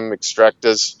 cam,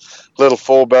 extractors, little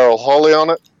 4-barrel Holly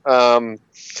on it.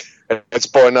 It's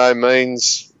by no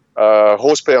means a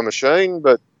horsepower machine,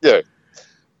 but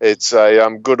it's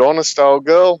a good, honest old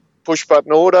girl. Push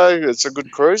button auto. It's a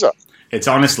good cruiser. It's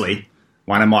honestly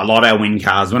one of my lotto win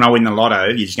cars. When I win the lotto,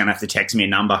 you're just going to have to text me a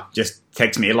number. Just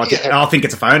text me. I'll think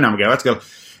it's a phone number. Let's go.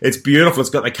 It's beautiful. It's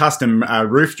got the custom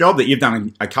roof job that you've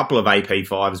done a couple of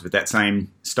AP5s with that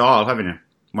same style, haven't you?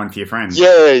 One for your friends.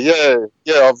 Yeah.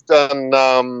 I've done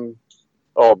my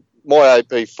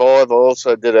AP5. I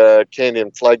also did a Canyon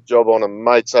flag job on a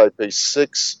mate's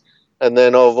AP6. And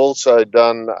then I've also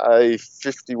done a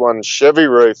 51 Chevy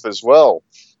roof as well.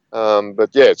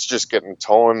 It's just getting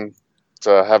time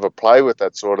to have a play with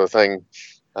that sort of thing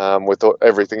with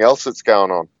everything else that's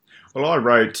going on. Well, I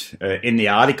wrote in the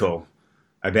article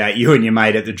about you and your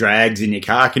mate at the drags in your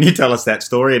car. Can you tell us that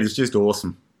story? It is just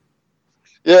awesome.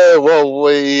 Yeah, well,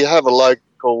 we have a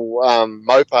local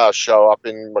Mopar show up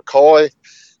in Mackay,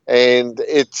 and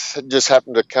it just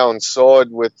happened to coincide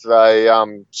with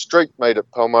a street meet at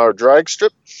Palmyra Drag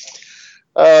Strip.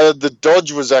 The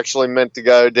Dodge was actually meant to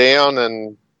go down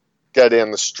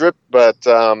the strip, but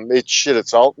it shit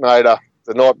its alternator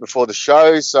the night before the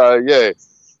show. So, the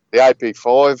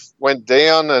AP5 went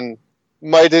down, and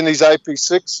mate in his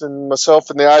AP6 and myself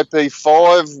in the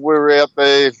AP5, we were out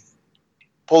there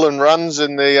pulling runs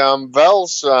in the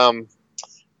Vals.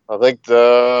 I think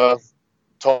the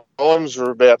times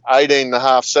were about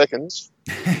 18.5 seconds,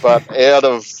 but out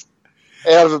of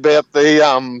about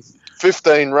the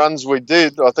 15 runs we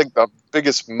did, I think the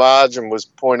biggest margin was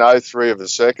 0.03 of a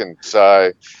second.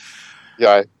 So,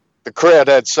 the crowd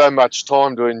had so much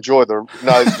time to enjoy the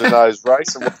nose-to-nose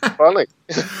race. It was funny.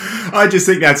 I just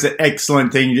think that's an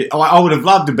excellent thing. I would have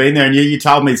loved to have been there, and you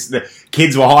told me the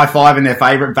kids were high-fiving their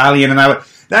favourite Valiant, and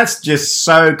that's just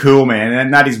so cool, man.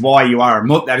 And that is why you are a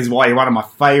mutt. That is why you're one of my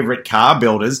favourite car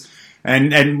builders.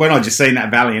 And when I just seen that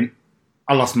Valiant,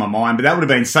 I lost my mind. But that would have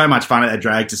been so much fun at the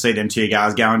drag to see them two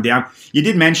guys going down. You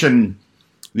did mention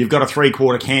you've got a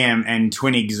 3/4 cam and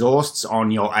twin exhausts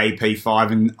on your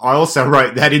AP5, and I also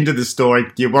wrote that into the story.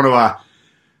 Do you want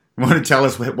to tell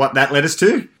us what that led us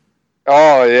to?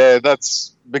 Oh, yeah,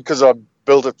 that's because I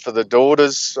built it for the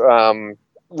daughters.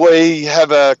 We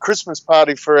have a Christmas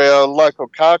party for our local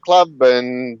car club,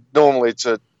 and normally it's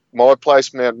at my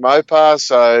place, Mount Mopar.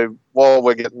 So while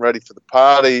we're getting ready for the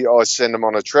party, I send them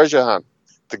on a treasure hunt.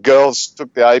 The girls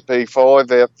took the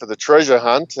AP5 out for the treasure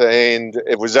hunt, and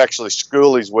it was actually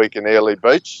Schoolies week in Airlie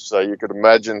Beach, so you could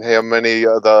imagine how many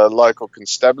of the local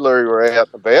constabulary were out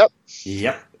and about.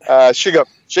 Yep. She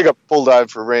got pulled over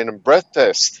for a random breath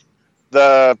test.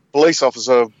 The police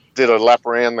officer did a lap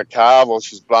around the car while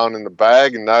she was blowing in the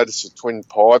bag and noticed the twin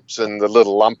pipes and the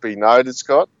little lumpy note it's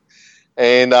got,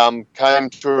 and came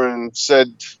to her and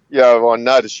said, I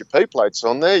noticed your P plate's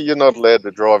on there. You're not allowed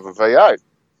to drive a V8.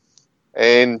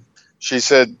 And she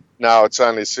said, no, it's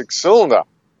only a 6-cylinder.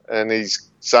 And he's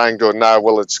saying to her, no,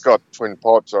 well, it's got twin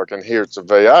pipes, so I can hear it's a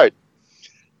V8.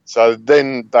 So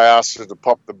then they asked her to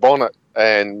pop the bonnet.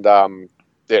 And,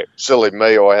 silly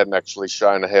me, I hadn't actually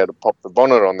shown her how to pop the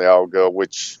bonnet on the old girl,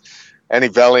 which any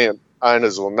Valiant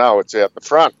owners will know it's out the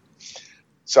front.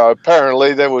 So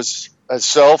apparently there was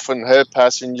herself and her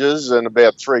passengers and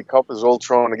about 3 coppers all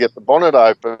trying to get the bonnet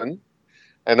open.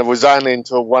 And it was only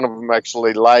until one of them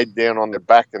actually laid down on their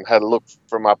back and had a look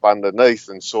from up underneath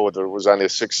and saw that it was only a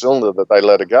 6-cylinder that they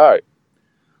let her go.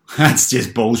 That's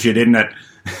just bullshit, isn't it?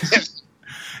 It's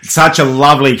such a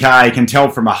lovely car. You can tell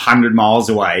from 100 miles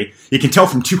away. You can tell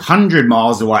from 200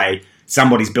 miles away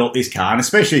somebody's built this car, and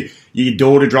especially your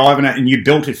daughter driving it, and you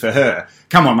built it for her.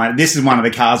 Come on, mate. This is one of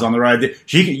the cars on the road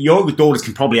that your daughters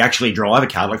can probably actually drive a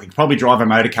car. Like, they could probably drive a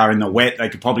motor car in the wet. They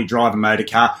could probably drive a motor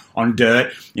car on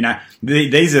dirt.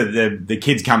 These are the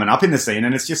kids coming up in the scene,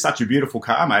 and it's just such a beautiful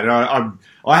car, mate. And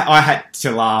I had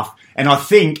to laugh, and I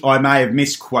think I may have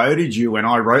misquoted you when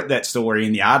I wrote that story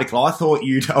in the article. I thought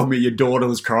you told me your daughter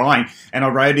was crying, and I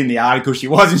wrote in the article she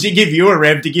was, and she gave you a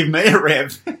rev to give me a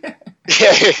rev.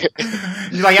 Yeah.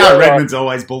 You're like, Redmond's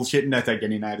always bullshitting. Don't take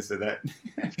any notice of that.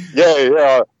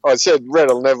 Yeah. I said Red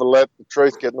will never let the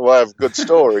truth get in the way of a good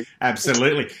story.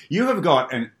 Absolutely. You have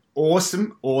got an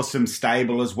awesome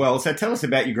stable as well. So tell us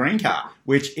about your green car,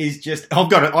 which is just...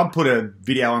 I've put a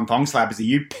video on Thong Slappers of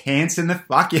you pantsing the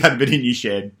fuck out of it in your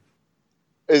shed.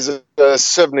 Is a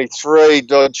 73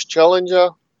 Dodge Challenger.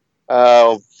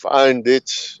 I've owned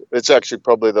it. It's actually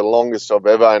probably the longest I've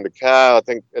ever owned a car. I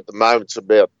think at the moment it's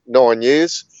about 9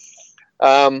 years.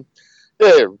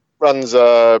 It runs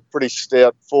a pretty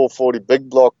stout 440 big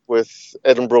block with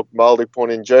Edinburgh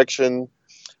multi-point injection,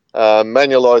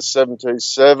 manualised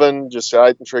 727, just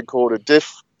 8 3/4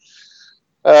 diff.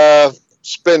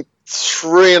 Spent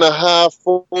 3.5,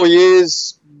 4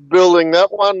 years building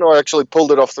that one. I actually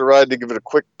pulled it off the road to give it a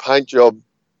quick paint job,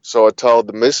 so I told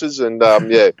the missus, and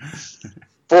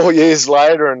 4 years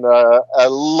later, and a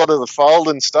lot of the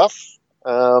folding stuff.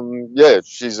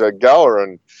 She's a goer,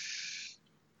 and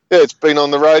it's been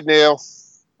on the road now.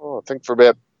 I think for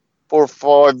about 4 or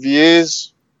 5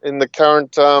 years in the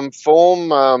current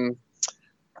form.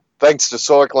 Thanks to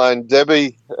Cyclone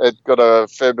Debbie, it got a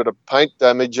fair bit of paint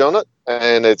damage on it,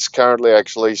 and it's currently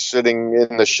actually sitting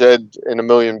in the shed in a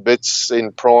million bits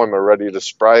in primer, ready to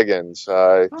spray again.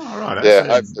 So,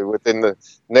 hopefully within the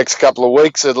next couple of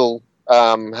weeks, it'll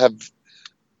have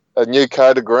a new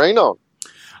coat of green on.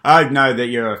 I know that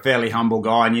you're a fairly humble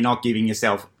guy and you're not giving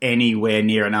yourself anywhere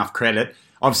near enough credit.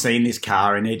 I've seen this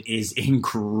car and it is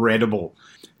incredible.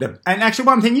 And actually,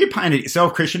 one thing, you painted it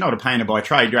yourself, Chris. You're not a painter by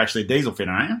trade. You're actually a diesel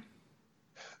fitter, aren't you?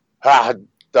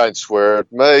 Don't swear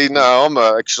at me. No, I'm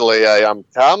actually a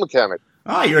car mechanic.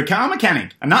 Oh, you're a car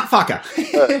mechanic, a nut fucker.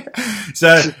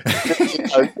 So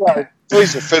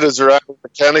diesel fitters are only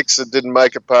mechanics that didn't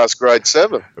make it past grade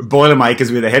 7.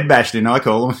 Boilermakers with a head bashed in, I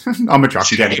call them. I'm a truck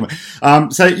mechanic.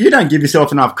 So you don't give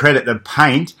yourself enough credit. The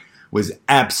paint was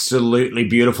absolutely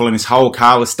beautiful and this whole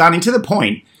car was stunning to the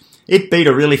point it beat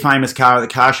a really famous car at the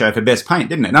car show for best paint,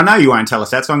 didn't it? And I know you won't tell us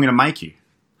that, so I'm going to make you.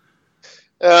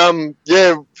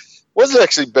 Wasn't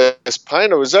actually best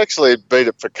paint. It was actually beat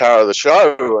it for car of the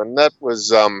show, and that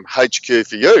was HQ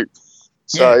for you.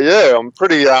 So I'm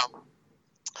pretty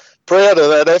proud of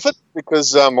that effort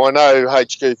because I know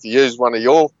HQ for you is one of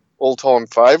your all-time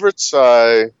favourites.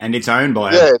 So and it's owned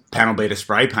by a panel beater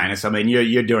spray painter. So I mean,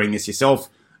 you're doing this yourself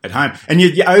at home, and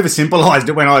you oversimplified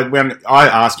it when I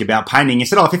asked you about painting. You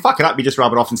said, "Oh, if you fuck it up, you just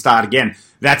rub it off and start again."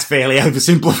 That's fairly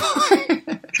oversimplified.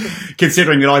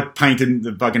 Considering that I painted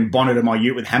the fucking bonnet of my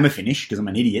ute with hammer finish because I'm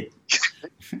an idiot.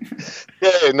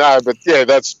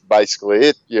 That's basically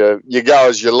it. You go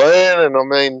as you learn, and I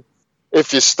mean,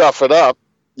 if you stuff it up,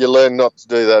 you learn not to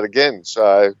do that again.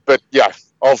 So, but yeah,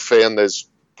 I've found there's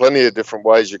plenty of different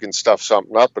ways you can stuff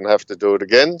something up and have to do it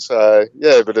again. So,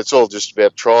 but it's all just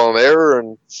about trial and error,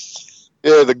 and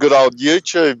the good old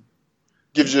YouTube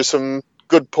gives you some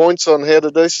good points on how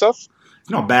to do stuff. It's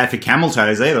not bad for camel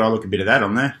toes either. I look a bit of that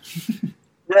on there.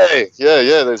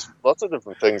 Yeah. There's lots of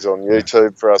different things on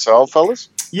YouTube for us old fellas.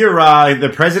 You're the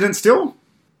president still?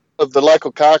 Of the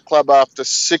local car club. After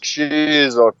 6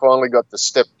 years, I finally got to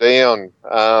step down,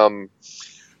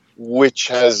 which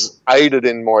has aided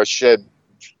in my shed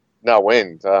no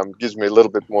end. Gives me a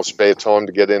little bit more spare time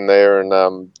to get in there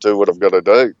and do what I've got to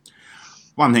do.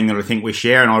 One thing that I think we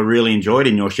share, and I really enjoyed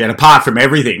in your shed, apart from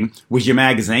everything, was your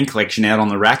magazine collection out on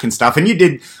the rack and stuff. And you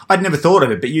did, I'd never thought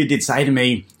of it, but you did say to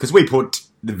me, because we put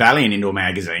the Valiant into a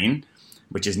magazine,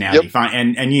 which is now fun,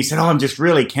 and you said, I'm just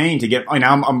really keen to get,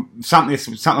 I'm something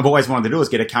I've always wanted to do is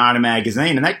get a car in a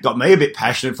magazine, and that got me a bit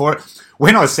passionate for it.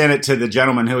 When I sent it to the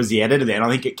gentleman who was the editor there, and I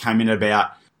think it came in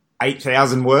about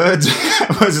 8,000 words.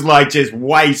 It was like just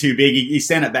way too big. He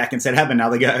sent it back and said, have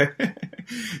another go.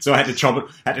 So I had to chop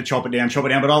it down.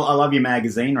 But I love your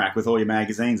magazine rack with all your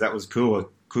magazines. That was cool.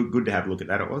 Good to have a look at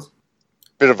that, it was.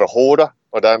 Bit of a hoarder.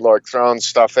 I don't like throwing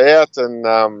stuff out. And,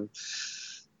 and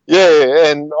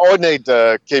I need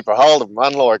to keep a hold of them.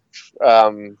 Unlike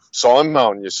Simon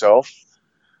and yourself,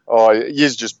 you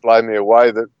just blow me away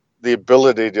that the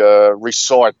ability to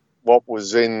recite what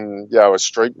was in a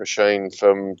street machine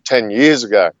from 10 years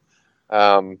ago.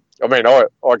 I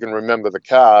can remember the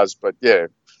cars, but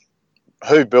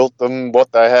who built them,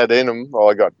 what they had in them,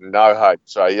 I got no hope.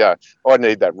 So I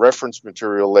need that reference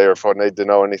material there if I need to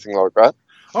know anything like that.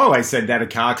 I always said that a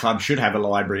car club should have a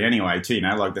library anyway, too,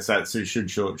 like the should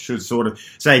sort of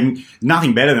say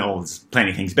nothing better than, there's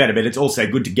plenty of things better, but it's also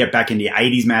good to get back into your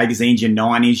 80s magazines, your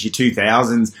 90s, your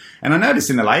 2000s. And I noticed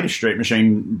in the latest Street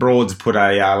Machine, Broads put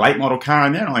a late model car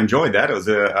in there, and I enjoyed that. It was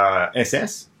a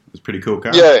SS. It was a pretty cool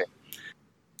car. Yeah.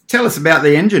 Tell us about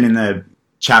the engine in the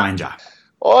Challenger.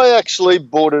 I actually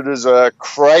bought it as a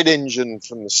crate engine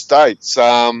from the States.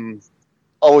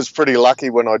 I was pretty lucky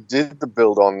when I did the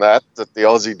build on that the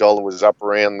Aussie dollar was up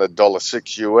around the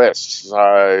 $1.06 US.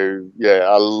 So, yeah,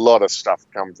 a lot of stuff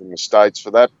come from the States for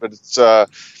that. But it's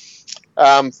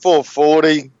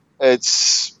 440.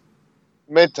 It's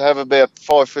meant to have about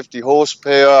 550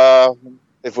 horsepower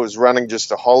if it was running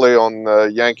just a Holly on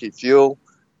the Yankee fuel.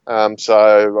 So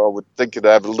I would think it'd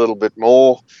have a little bit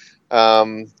more.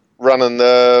 Running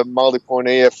the multi-point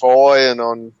EFI and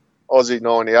on Aussie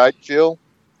 98 fuel.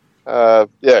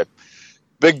 Yeah,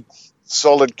 big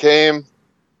solid cam.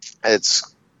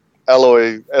 It's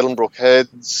alloy Ellenbrook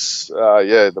heads.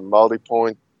 Yeah, the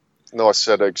multi-point, nice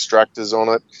set of extractors on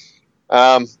it.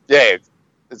 Yeah,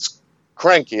 it's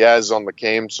cranky as on the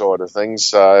cam side of things.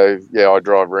 So yeah, I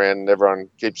drive around and everyone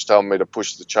keeps telling me to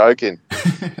push the choke in.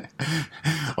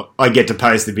 I get to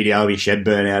post the video of your shed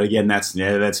burnout again. That's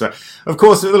right. Of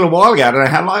course, a little while ago, I don't know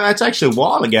how long, it's actually a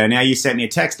while ago now, you sent me a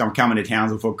text, I'm coming to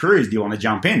Townsville for a cruise, do you want to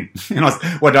jump in? And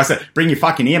what did I say? Bring your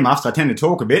fucking earmuffs, I tend to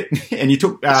talk a bit. And you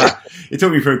took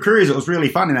me for a cruise. It was really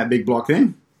fun in that big block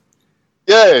thing.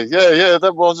 Yeah,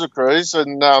 that was a cruise.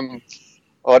 And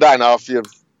I don't know if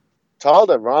you've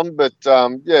told everyone, but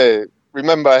yeah,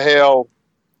 remember how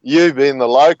you being the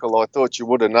local, I thought you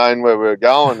would have known where we were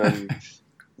going, and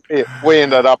we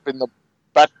ended up in the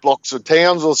back blocks of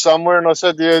towns or somewhere, and I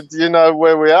said, do you know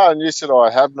where we are? And you said,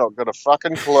 I have not got a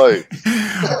fucking clue.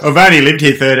 I've only lived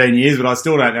here 13 years, but I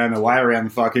still don't know the way around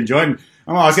the fucking joint.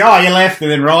 I was like, you left, and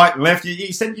then right, and left.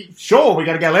 You said, sure, we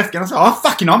got to go left. And I said,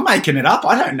 I'm making it up.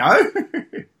 I don't know.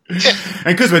 And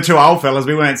because we're two old fellas,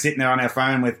 we weren't sitting there on our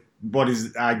phone with what is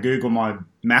Google My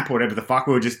Map or whatever the fuck.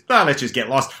 We were just, let's just get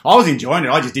lost. I was enjoying it.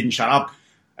 I just didn't shut up.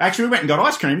 Actually, we went and got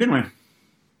ice cream, didn't we?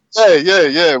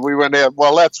 Yeah. We went out.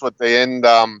 Well, that's what the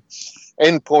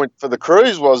end point for the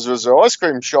cruise was an ice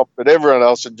cream shop, but everyone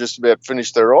else had just about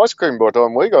finished their ice cream by the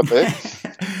time we got there.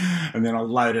 And then I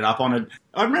loaded up on it.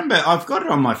 I remember, I've got it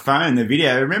on my phone, the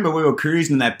video. I remember we were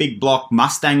cruising, that big block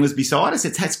Mustang was beside us.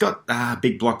 It's got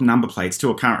big block number plates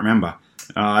too. I can't remember.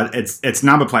 Its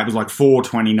number plate was like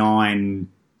 429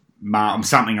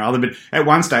 something or other. But at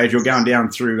one stage, you're going down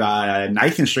through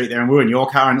Nathan Street there, and we were in your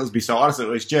car, and it was beside us. It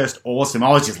was just awesome. I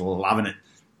was just loving it.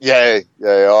 Yeah.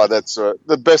 Oh, that's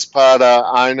the best part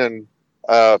of owning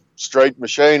a street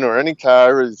machine or any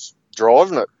car is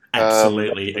driving it.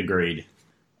 Absolutely agreed.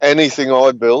 Anything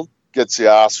I build gets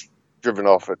the arse driven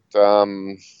off it.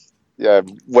 Yeah,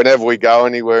 whenever we go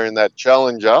anywhere in that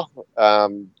Challenger,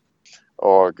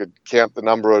 I could count the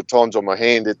number of times on my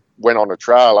hand it went on a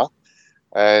trailer.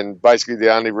 And basically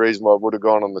the only reason I would have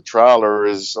gone on the trailer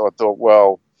is I thought,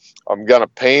 well, I'm going to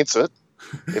pants it.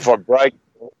 If I break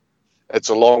it, it's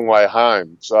a long way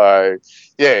home. So,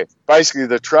 yeah, basically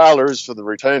the trailer is for the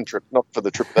return trip, not for the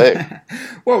trip there.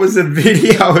 What was the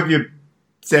video of you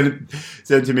sent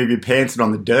to me of you pantsing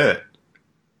on the dirt?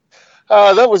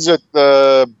 That was at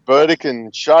the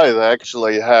Burdekin show. They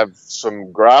actually have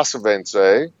some grass events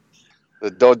there.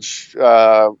 The Dodge,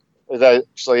 it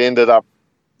actually ended up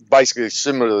basically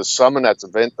similar to the Summernats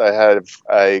event. They have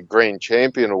a Grand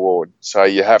Champion Award, so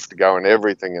you have to go in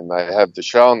everything, and they have the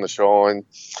show and the shine,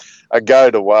 a go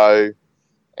to woe,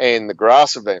 and the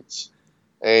grass events.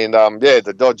 And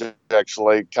the Dodge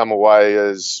actually come away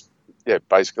as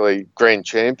basically Grand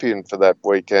Champion for that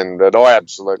weekend. And I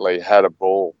absolutely had a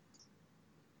ball.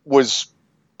 Was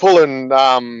pulling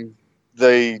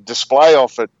the display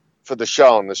off it for the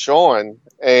show and the shine,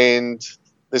 and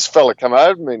this fella come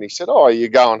over to me and he said, "Oh, are you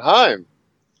going home?"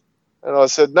 And I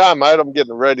said, "No, mate, I'm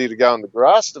getting ready to go on the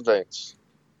grass events."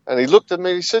 And he looked at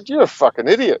me and he said, "You're a fucking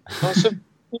idiot." And I said,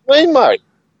 "What do you mean, mate?"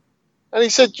 And he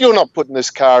said, "You're not putting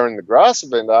this car in the grass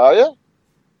event, are you?"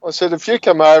 I said, "If you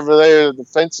come over there to the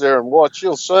fence there and watch,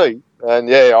 you'll see."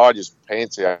 And I just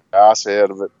pants the ass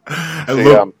out of it.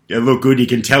 It looked good. You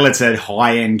can tell it's a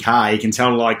high-end car. You can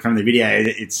tell, like, from the video,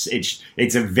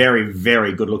 it's a very,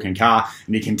 very good-looking car.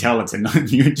 And you can tell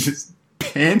you're just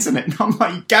pantsing it. And I'm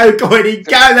like, go, Goity,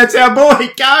 go. That's our boy.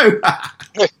 Go.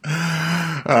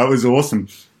 It was awesome.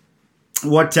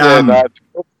 What, drive.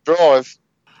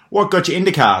 What got you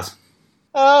into cars?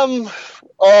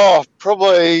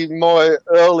 Probably my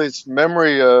earliest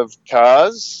memory of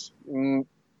cars.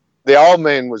 The old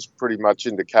man was pretty much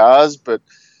into cars, but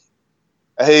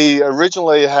he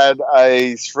originally had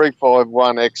a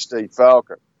 351 XD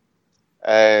Falcon,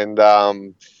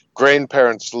 and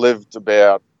grandparents lived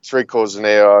about 3/4 an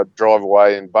hour drive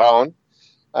away in Bowen,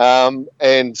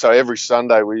 and so every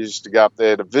Sunday we used to go up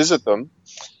there to visit them.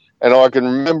 And I can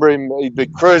remember he'd be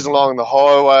cruising along the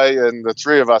highway, and the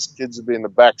three of us kids would be in the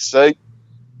back seat.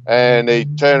 And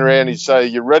he'd turn around, he'd say,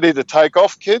 "You ready to take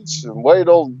off, kids?" And we'd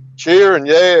all cheer and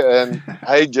and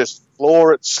he'd just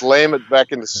floor it, slam it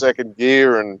back into second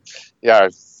gear, and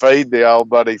feed the old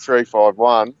buddy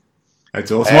 351.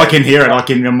 That's awesome. I can hear it.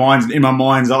 In my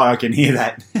mind's eye, I can hear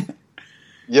that.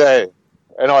 Yeah,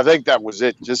 and I think that was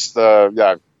it. Just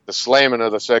the slamming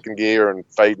of the second gear and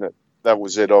feeding it. That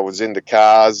was it. I was into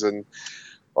cars, and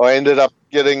I ended up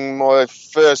getting my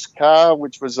first car,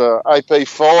 which was a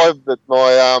AP5 that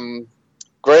my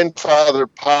grandfather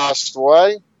passed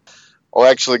away. I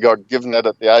actually got given it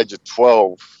at the age of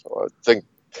 12. I think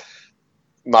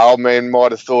my old man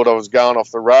might have thought I was going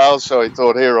off the rails, so he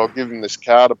thought, here, I'll give him this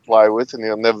car to play with, and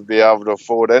he'll never be able to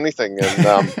afford anything.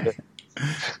 And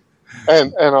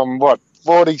and I'm,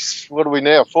 40, what are we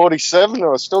now, 47?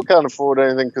 I still can't afford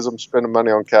anything because I'm spending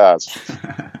money on cars.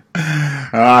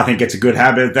 I think it's a good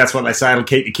habit. That's what they say. It'll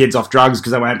keep the kids off drugs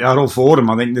because they won't be able to afford them.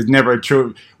 I think there's never a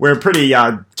true... We're a pretty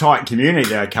tight community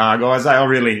there, car guys. I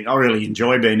really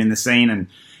enjoy being in the scene, and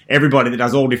everybody that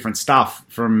does all different stuff,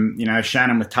 from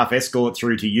Shannon with Tough Escort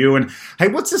through to you. And hey,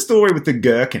 what's the story with the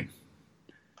Gherkin?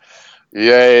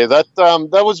 Yeah,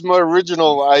 that was my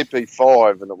original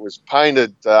AP5, and it was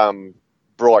painted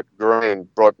bright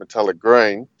metallic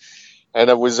green, and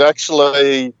it was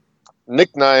actually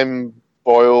nicknamed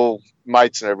by all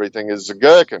mates and everything as the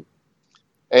Gherkin.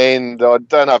 And I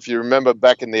don't know if you remember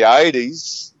back in the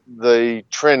 80s, the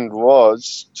trend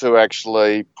was to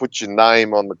actually put your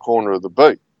name on the corner of the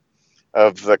boot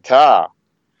of the car.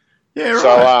 Yeah, right.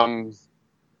 So,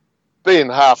 being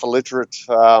half illiterate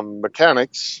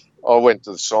mechanics, I went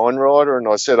to the sign writer and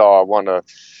I said, I want a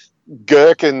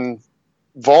Gherkin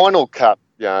vinyl cut,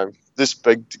 this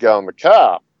big to go on the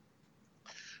car.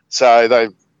 So they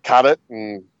cut it,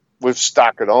 and we've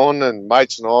stuck it on, and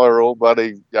mates and I are all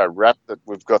wrapped that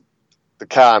we've got the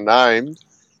car named.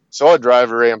 So I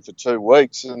drove around for 2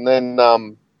 weeks, and then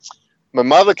my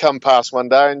mother come past one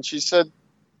day and she said,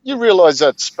 "You realise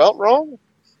that's spelt wrong?"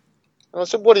 And I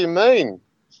said, "What do you mean?"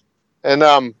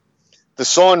 And the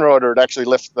sign writer had actually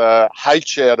left the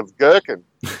H out of Gherkin.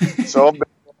 So I've been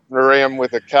around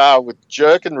with a car with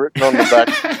Jerkin written on the back.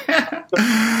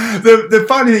 The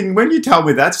funny thing, when you told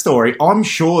me that story, I'm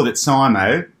sure that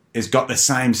Simo has got the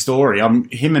same story.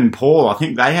 Him and Paul, I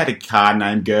think they had a car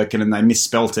named Gherkin and they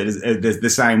misspelt it the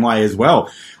same way as well.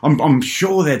 I'm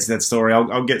sure that's that story.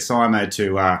 I'll get Simo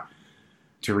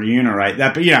to reiterate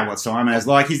that. But you know what Simo's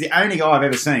like. He's the only guy I've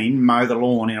ever seen mow the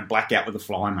lawn in a blackout with a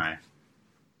fly mow.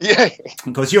 Yeah.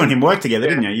 Because you and him worked together,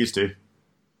 didn't you? You used to.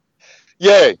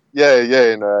 Yeah,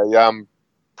 in a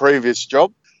previous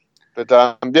job. But,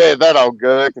 that old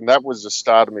Gherkin, that was the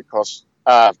start of me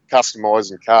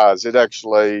customising cars. It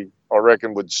actually, I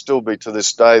reckon, would still be to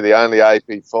this day the only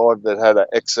AP5 that had an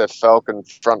XF Falcon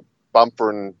front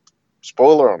bumper and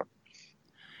spoiler on it.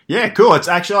 Yeah, cool. It's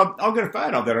actually, I've got a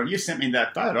photo of that. You sent me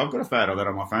that photo. I've got a photo of that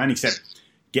on my phone, except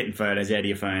getting photos out of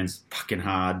your phone's fucking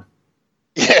hard.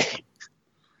 Yeah.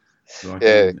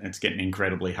 It's getting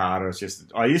incredibly harder. It's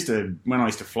just, when I used to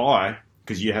fly,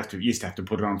 because you used to have to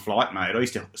put it on flight mode, I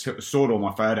used to sort all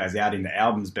my photos out into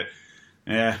albums, but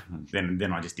yeah,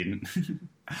 then I just didn't.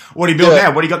 What do you build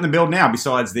now? What do you got in the build now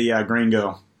besides the Green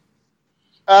Girl?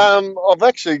 I've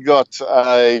actually got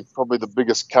probably the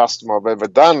biggest custom I've ever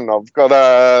done. I've got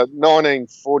a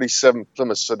 1947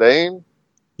 Plymouth sedan.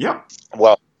 Yep.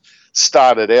 Well,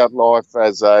 started out life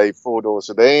as a four-door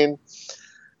sedan.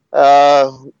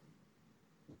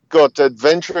 Got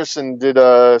adventurous and did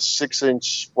a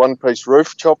 6-inch one-piece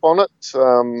roof chop on it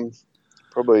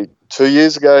probably 2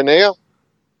 years ago now.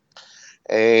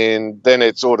 And then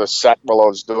it sort of sat while I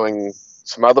was doing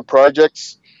some other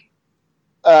projects.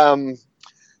 And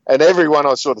everyone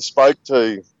I sort of spoke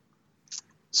to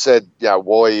said,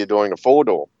 why are you doing a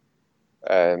four-door?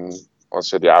 And I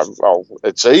said, well,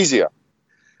 it's easier.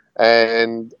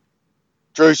 And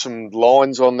drew some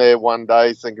lines on there one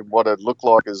day thinking what it'd look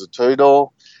like as a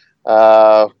two-door.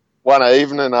 One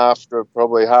evening after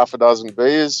probably half a dozen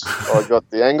beers, I got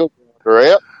the angle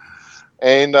out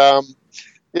and,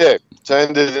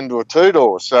 turned it into a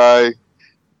two-door. So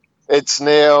it's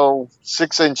now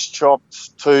 6-inch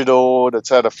chopped, two-door. It's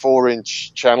had a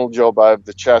 4-inch channel job over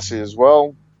the chassis as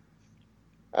well.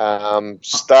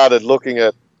 Started looking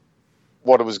at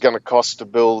what it was going to cost to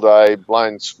build a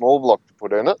blown small block to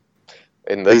put in it.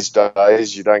 In these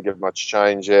days, you don't get much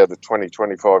change out of the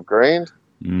 20-25 grand.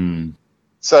 Mm.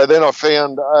 So then I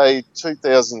found a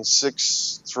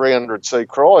 2006 300C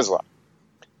Chrysler,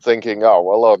 thinking,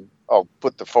 I'll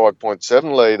put the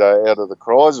 5.7 litre out of the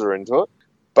Chrysler into it.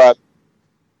 But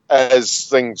as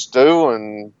things do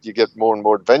and you get more and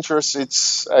more adventurous,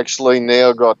 it's actually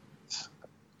now got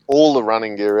all the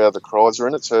running gear out of the Chrysler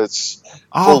in it. So it's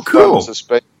cool. front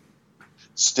suspension,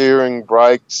 steering,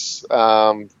 brakes,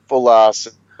 full arse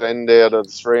end out of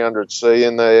the 300C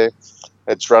in there.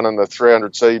 It's running the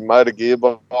 300C motor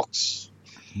gearbox.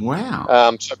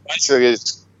 Wow. So basically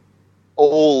it's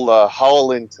all the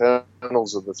whole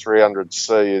internals of the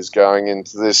 300C is going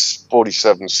into this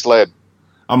 47 sled.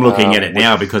 I'm looking at it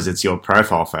now because it's your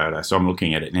profile photo, so I'm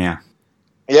looking at it now.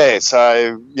 Yeah,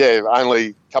 so, only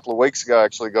a couple of weeks ago I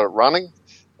actually got it running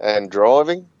and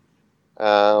driving.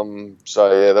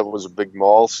 That was a big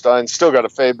milestone. Still got a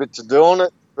fair bit to do on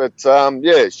it, but,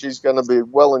 she's going to be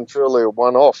well and truly a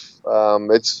one-off.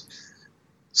 It's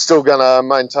still going to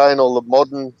maintain all the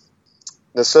modern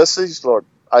necessities like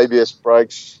ABS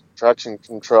brakes, traction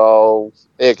control,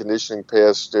 air conditioning,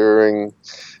 power steering,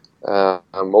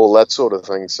 all that sort of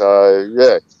thing. So,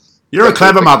 yeah. You're a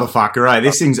clever motherfucker, eh?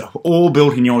 This thing's all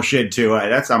built in your shed too, eh?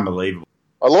 That's unbelievable.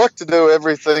 I like to do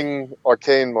everything I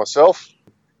can myself,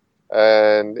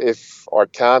 and if I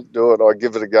can't do it, I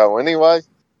give it a go anyway.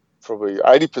 Probably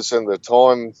 80% of the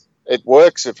time it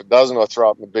works. If it doesn't, I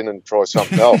throw it in the bin and try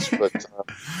something else. But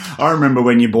I remember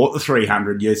when you bought the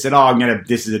 300, you said,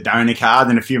 this is a donor car.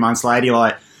 Then a few months later, you're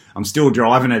like, I'm still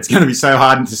driving it. It's going to be so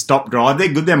hard to stop drive.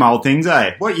 They're good, them old things,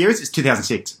 eh? What year is it? It's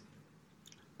 2006.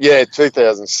 Yeah,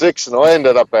 2006, and I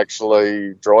ended up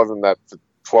actually driving that for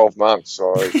 12 months.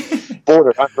 I bought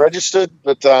it unregistered,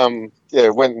 but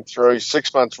went through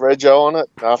 6 months rego on it.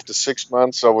 After 6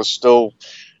 months, I was still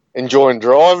enjoying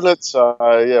driving it, so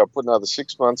I put another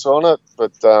 6 months on it.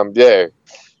 But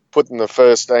putting the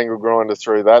first angle grinder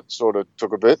through that sort of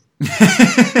took a bit.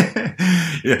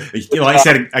 Like you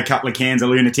said, a couple of cans of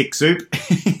lunatic soup.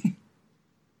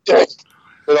 Yeah,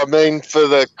 but I mean, for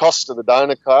the cost of the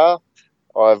donor car,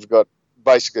 I've got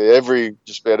basically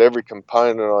just about every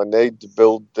component I need to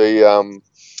build the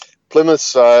Plymouth,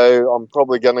 so I'm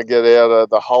probably going to get out of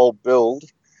the whole build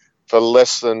for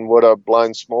less than what a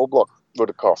blown small block would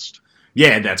have cost.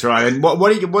 Yeah, that's right. And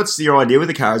what's your idea with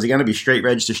the car? Is it going to be street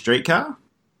reg to street car?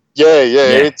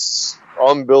 Yeah.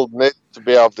 I'm building it to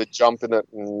be able to jump in it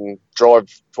and drive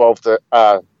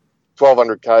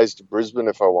 1,200 Ks to Brisbane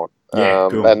if I want. Yeah,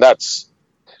 cool. And that's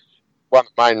one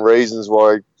of the main reasons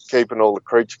why keeping all the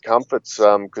creature comforts,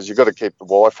 because you've got to keep the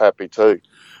wife happy too.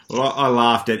 Well, I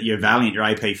laughed at your Valiant, your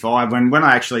AP5. When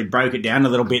I actually broke it down a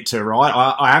little bit to right,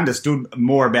 I understood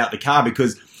more about the car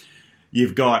because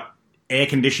you've got air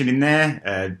conditioning in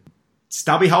there,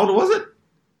 stubby holder, was it?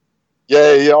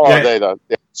 Yeah.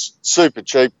 Super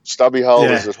cheap stubby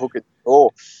holders that hook it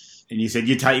door. And you said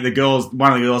one of the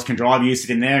girls can drive, you sit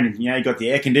in there and, you got the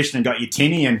air conditioning, got your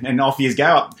tinny and off you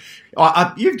go.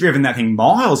 You've driven that thing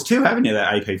miles too, haven't you,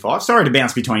 that AP5? Sorry to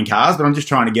bounce between cars, but I'm just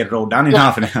trying to get it all done in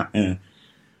half an hour.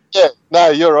 Yeah, no,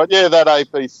 you're right. Yeah, that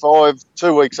AP5,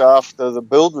 2 weeks after the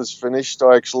build was finished,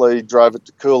 I actually drove it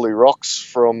to Cooley Rocks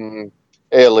from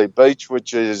Airlie Beach,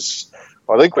 which is,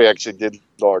 I think we actually did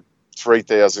like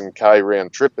 3,000 K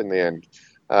round trip in the end.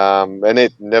 And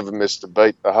it never missed a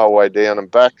beat the whole way down and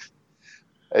back.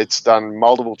 It's done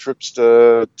multiple trips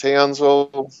to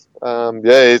Townsville.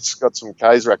 It's got some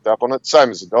Ks racked up on it. Same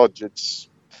as the Dodge. It's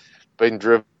been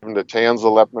driven to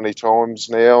Townsville that many times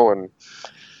now and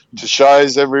to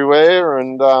shows everywhere.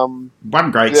 And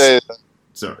one great...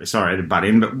 Sorry to butt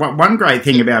in, but one great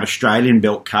thing about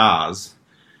Australian-built cars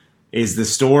is the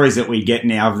stories that we get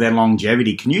now of their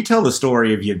longevity. Can you tell the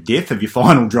story of your diff, of your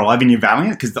final drive in your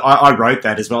Valiant? Because I wrote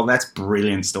that as well. That's a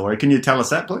brilliant story. Can you tell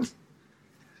us that, please?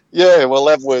 Yeah, well,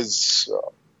 that was,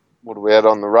 what we had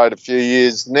on the road a few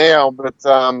years now, but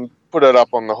put it up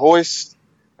on the hoist.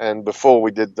 And before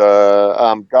we did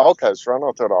the Gold Coast run,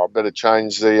 I thought, I better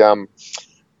change the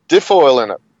diff oil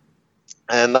in it.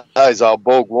 And those old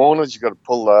Borg Warners, you've got to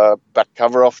pull the back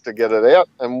cover off to get it out.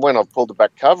 And when I pulled the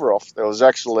back cover off, there was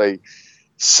actually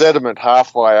sediment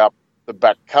halfway up the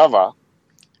back cover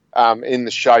in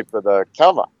the shape of the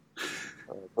cover.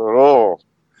 I thought,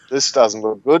 this doesn't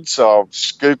look good. So I've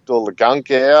scooped all the gunk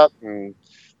out and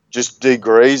just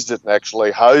degreased it and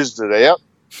actually hosed it out,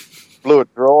 blew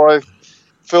it dry,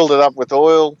 filled it up with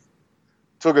oil,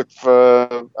 took it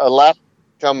for a lap,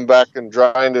 come back and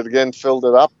drained it again, filled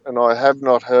it up, and I have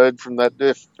not heard from that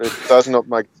diff. It does not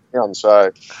make a sound.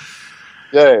 So,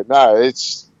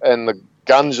 and the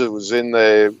gunge that was in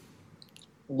there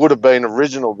would have been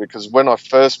original because when I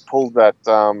first pulled that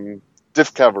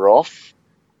diff cover off,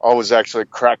 I was actually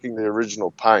cracking the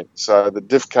original paint. So the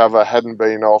diff cover hadn't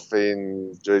been off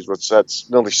in,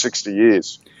 nearly 60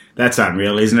 years. That's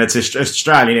unreal, isn't it? It's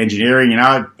Australian engineering,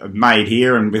 made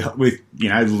here and with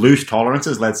loose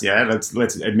tolerances. Let's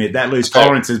admit that loose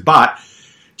tolerances, but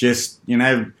just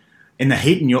in the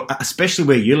heat, especially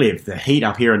where you live, the heat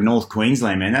up here in North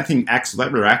Queensland, man, that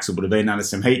rear axle would have been under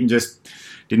some heat and just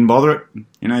didn't bother it.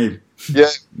 You know, yeah,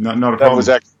 not a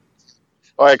problem.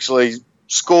 I actually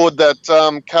scored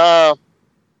that car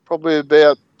probably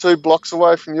about 2 blocks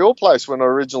away from your place when I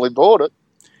originally bought it.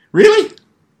 Really?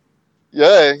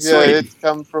 Yeah, Sweet. yeah, it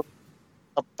come from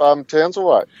up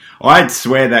Townsville. I'd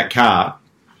swear that car,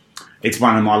 it's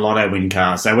one of my lotto win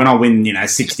cars. So when I win,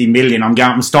 60 million,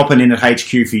 I'm stopping in at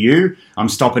HQ for you. I'm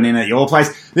stopping in at your place.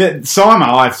 Simon,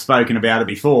 I've spoken about it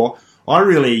before. I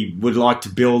really would like to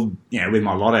build, with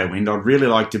my lotto win, I'd really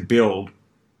like to build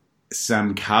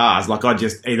some cars. Like I'd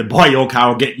just either buy your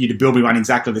car or get you to build me one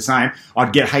exactly the same.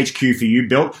 I'd get HQ for you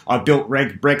built. I built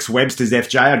Rex Webster's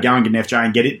FJ. I'd go and get an FJ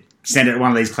and get it, send it to one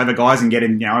of these clever guys and get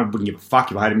him, I wouldn't give a fuck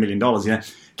if I had $1 million,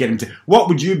 get him to... What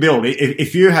would you build?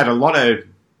 If you had a lotto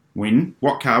win,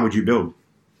 what car would you build?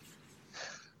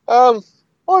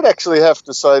 I'd actually have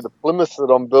to say the Plymouth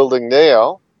that I'm building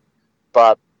now,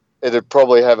 but it'd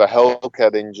probably have a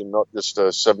Hellcat engine, not just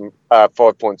a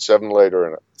 5.7 litre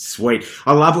in it. Sweet.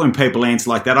 I love it when people answer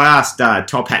like that. I asked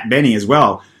Top Hat Benny as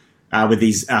well with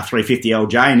his 350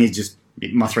 LJ, and he's just...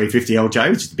 My 350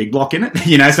 LJ, which is a big block in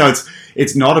it, so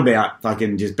it's not about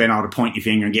fucking just being able to point your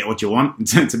finger and get what you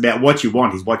want. It's about what you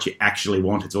want is what you actually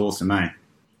want. It's awesome, eh?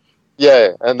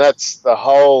 Yeah, and that's the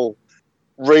whole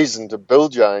reason to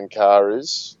build your own car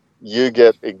is you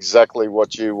get exactly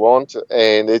what you want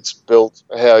and it's built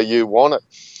how you want it.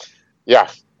 Yeah,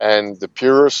 and the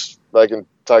purists, they can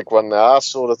take one in the arse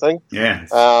sort of thing. Yeah,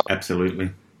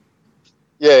 absolutely.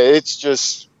 Yeah, it's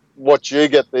just... what you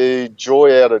get the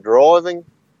joy out of driving.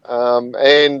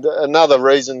 And another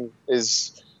reason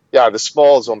is, the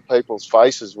smiles on people's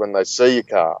faces when they see your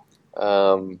car.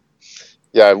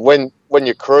 When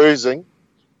you're cruising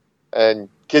and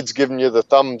kids giving you the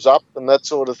thumbs up and that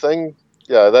sort of thing,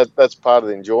 that's part of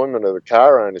the enjoyment of the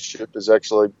car ownership is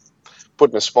actually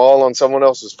putting a smile on someone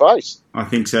else's face. I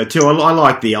think so too. I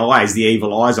like the eyes, the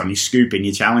evil eyes on your Scoop and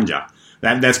your Challenger.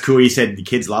 That's cool. You said the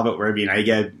kids love it wherever you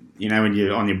go. When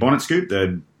you're on your bonnet scoop,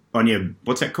 on your,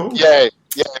 what's that called? Yeah,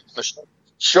 the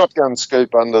shotgun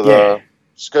scoop under the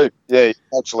scoop. Yeah, you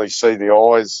can actually see the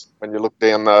eyes when you look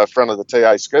down the front of the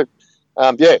TA scoop.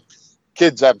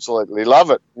 Kids absolutely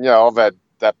love it. I've had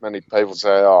that many people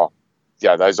say,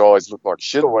 those eyes look like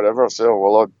shit or whatever. I said,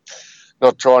 I'm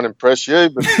not trying to impress you,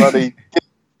 but buddy,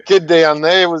 kid down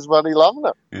there was bloody loving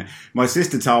it. Yeah. My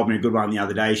sister told me a good one the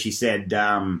other day. She said,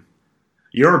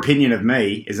 your opinion of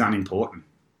me is unimportant.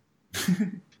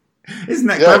 Isn't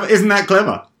that clever? Isn't that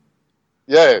clever?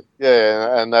 Yeah,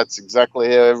 and that's exactly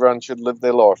how everyone should live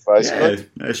their life, basically.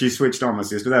 Yeah, she switched on, my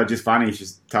sister. That was just funny. She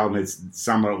told me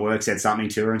someone at work said something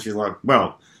to her, and she's like,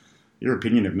 well, your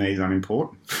opinion of me is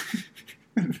unimportant.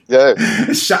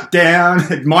 Yeah. Shut down.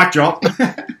 Mic drop.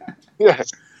 Yeah.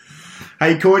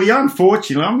 Hey, Cordy,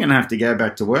 unfortunately, I'm going to have to go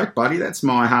back to work, buddy. That's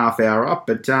my half hour up,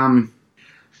 but...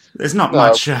 there's not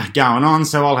much going on,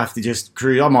 so I'll have to just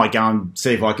cruise. I might go and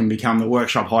see if I can become the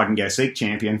workshop hide-and-go-seek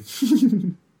champion.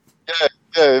 Yeah.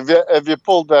 Have you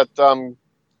pulled that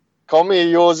commie of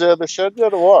yours out of the shed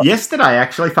yet, or what? Yesterday,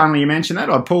 actually. Funnily you mentioned that.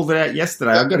 I pulled it out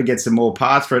yesterday. I've got to get some more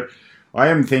parts for it. I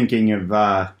am thinking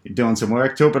of doing some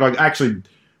work to it, but I actually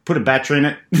put a battery in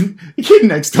it. The kid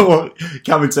next door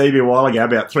come and see me a while ago,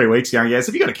 about 3 weeks ago, and he goes,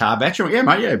 have you got a car battery? I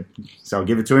went, yeah, mate, yeah. So I'll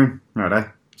give it to him.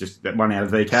 Righto. Just that one out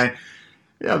of VK.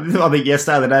 Yeah, I think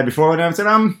yesterday or the day before I went over and said,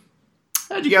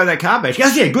 how'd you go with that car batch? He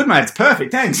goes, yeah, good, mate, it's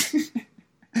perfect, thanks.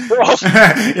 And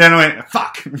I went,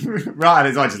 fuck. Right,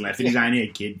 as I just left it. He's only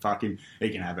a kid, fuck him. He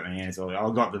can have it, man. It's all,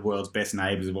 I've got the world's best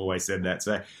neighbours, have always said that.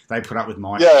 So they put up with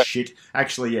my shit.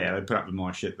 Actually, they put up with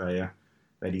my shit.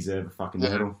 They deserve a fucking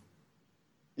medal.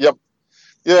 Yep.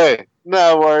 Yeah,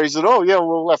 no worries at all. Yeah,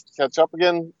 we'll have to catch up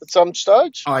again at some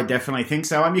stage. I definitely think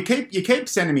so. You keep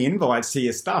sending me invites to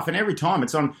your stuff, and every time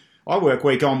it's on... I work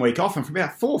week on, week off, and for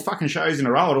about 4 fucking shows in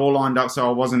a row, it all lined up so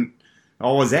I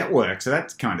was at work, so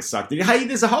that kind of sucked. Hey,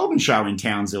 there's a Holden show in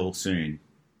Townsville soon.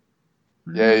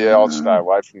 Yeah, I'll stay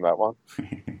away from that one.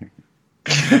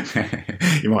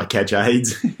 You might catch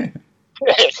AIDS.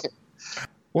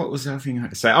 What was the other thing I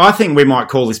had to say? I think we might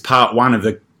call this part 1 of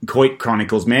the Coit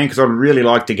Chronicles, man, because I'd really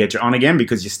like to get you on again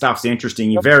because your stuff's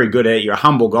interesting. You're very good at it. You're a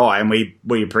humble guy, and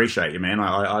we appreciate you, man.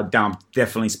 I'm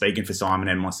definitely speaking for Simon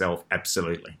and myself,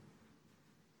 absolutely.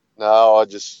 No, I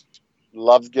just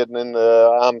love getting in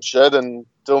the shed and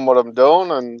doing what I'm doing,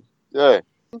 and yeah.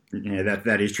 Yeah,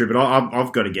 that is true, but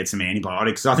I've got to get some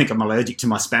antibiotics. I think I'm allergic to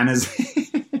my spanners.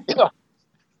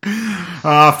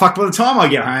 Fuck, by the time I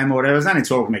get home or whatever, I was only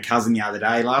talking to my cousin the other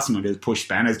day. Last thing I did was push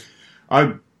spanners.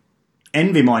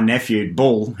 envy my nephew,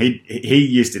 Bull. He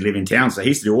used to live in town, so he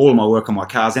used to do all of my work on my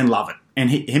cars and love it. And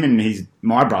him and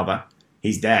my brother,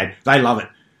 his dad, they love it.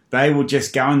 They will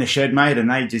just go in the shed, mate,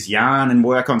 and they just yarn and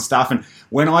work on stuff. And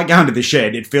when I go into the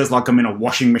shed, it feels like I'm in a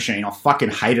washing machine. I fucking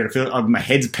hate it. I feel like my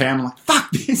head's pounding. I'm like, fuck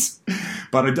this.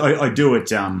 But I do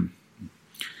it.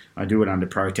 I do it under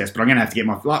protest. But I'm going to have to get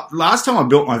my... Last time I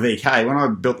built my VK, when I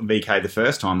built the VK the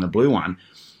first time, the blue one,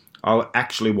 I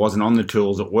actually wasn't on the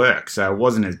tools at work, so it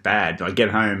wasn't as bad. I get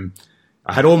home...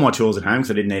 I had all my tools at home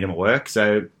because I didn't need them at work,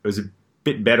 so it was a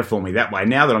bit better for me that way.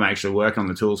 Now that I'm actually working on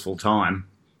the tools full time...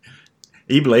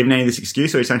 Are you believing any of this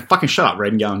excuse, or are you saying, fucking shut up,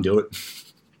 Red, and go and do it?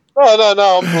 No,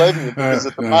 I'm believing it, because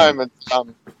at the moment,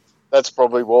 that's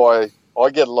probably why I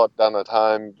get a lot done at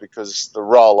home, because the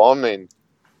role I'm in,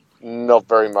 not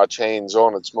very much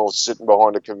hands-on. It's more sitting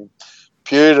behind a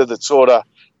computer that sort of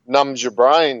numbs your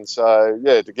brain. So,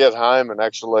 yeah, to get home and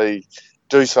actually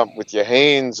do something with your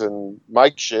hands and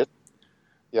make shit,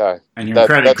 yeah. And you're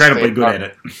incredibly good at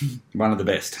it. One of the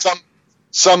best.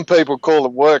 Some people call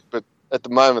it work, but at the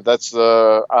moment, that's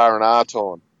the R&R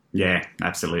time. Yeah,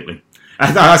 absolutely.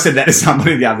 I said that to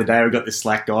somebody the other day. We got this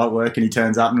Slack guy at work, and he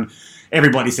turns up, and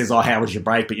everybody says, "Oh, how was your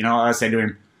break?" But you know, I said to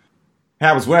him,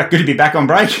 "How was work? Good to be back on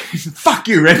break." He said, "Fuck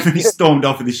you, Redford." He stormed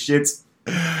off with his shits.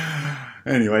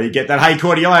 Anyway, you get that. Hey,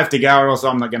 Cordy, I have to go, or else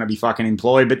I'm not going to be fucking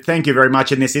employed. But thank you very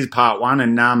much, and this is part one.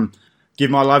 And give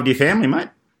my love to your family, mate.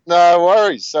 No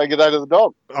worries. Say good day to the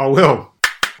dog. I will.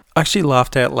 I actually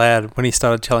laughed out loud when he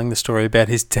started telling the story about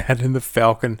his dad and the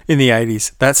Falcon in the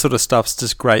 80s. That sort of stuff's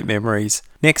just great memories.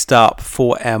 Next up,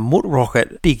 for our Mutt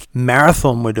Rocket big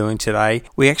marathon we're doing today,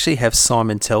 we actually have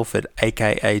Simon Telford,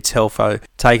 aka Telfo.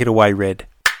 Take it away, Red.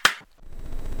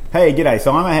 Hey, g'day,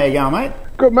 Simon. How you going, mate?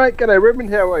 Good, mate. G'day, Redmond.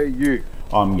 How are you?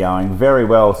 I'm going very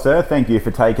well, sir. Thank you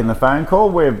for taking the phone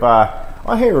call.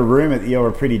 I hear a rumour that you're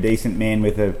a pretty decent man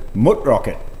with a Mutt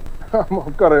Rocket.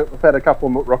 I've had a couple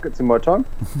of Mutt Rockets in my time.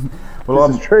 Well,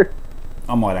 this is true.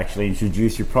 I might actually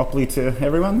introduce you properly to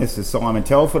everyone. This is Simon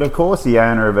Telford, of course, the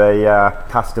owner of a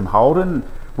custom Holden.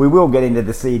 We will get into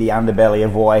the seedy underbelly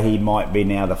of why he might be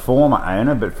now the former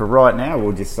owner, but for right now,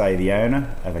 we'll just say the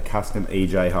owner of a custom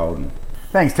EJ Holden.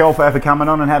 Thanks, Telfo, for coming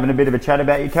on and having a bit of a chat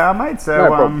about your car, mate. So, no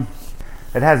problem.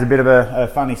 It has a bit of a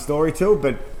funny story to it,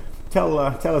 but tell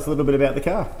us a little bit about the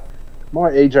car. My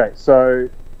EJ. So,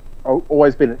 I've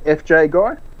always been an FJ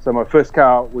guy. So my first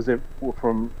car was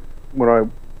from when I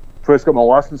first got my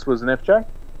license was an FJ.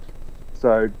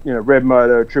 So, you know, rev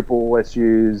motor, triple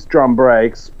SUs, drum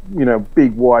brakes, you know,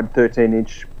 big wide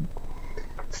 13-inch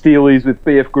Steelies with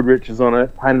BF Goodrich's on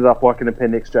it, painted up like an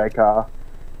Appendix J car.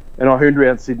 And I hooned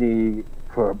around Sydney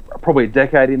for probably a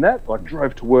decade in that. Like,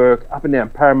 drove to work, up and down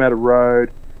Parramatta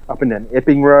Road, up and down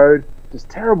Epping Road. Just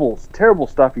terrible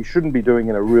stuff you shouldn't be doing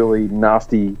in a really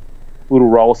nasty little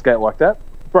roller skate like that.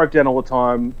 Broke down all the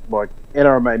time. Like,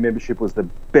 NRMA membership was the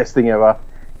best thing ever.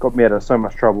 Got me out of so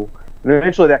much trouble. And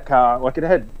eventually that car, like, it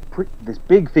had this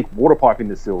big thick water pipe in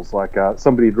the sills. Like,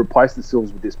 somebody had replaced the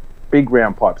sills with this big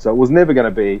round pipe. So it was never going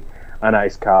to be an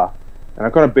ace car. And I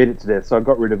kind of beat it to death. So I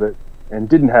got rid of it and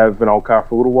didn't have an old car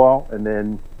for a little while. And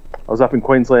then I was up in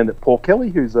Queensland at Paul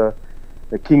Kelly, who's the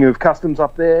king of customs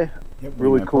up there. Yep,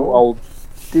 really cool old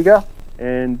digger.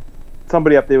 And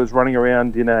somebody up there was running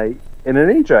around in an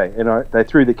EJ, and they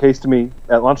threw the keys to me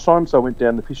at lunchtime, so I went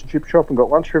down the fish and chip shop and got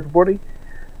lunch for everybody.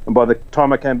 And by the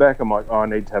time I came back, I'm like, I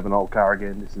need to have an old car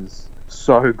again. This is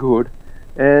so good.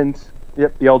 And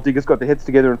yep, the old diggers got their heads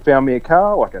together and found me a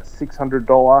car, like a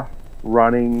 $600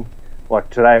 running, like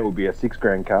today it would be a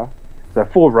 $6,000 car. So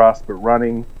full of rust, but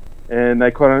running. And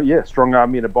they kind of,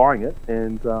 strong-armed me into buying it.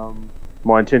 And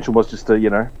my intention was just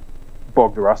to,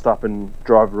 bog the rust up and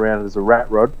drive around as a rat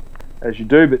rod, as you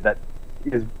do, but that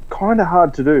is kind of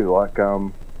hard to do. Like,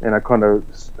 and I kind of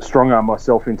strong-arm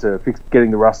myself into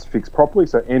getting the rust fixed properly.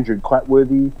 So Andrew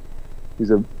Clatworthy, he's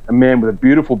a man with a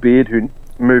beautiful beard who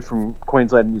moved from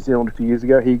Queensland and New Zealand a few years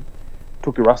ago. He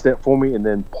took the rust out for me, and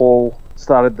then Paul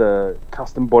started the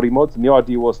custom body mods. And the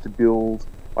idea was to build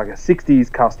like a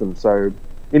 60s custom. So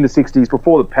in the 60s,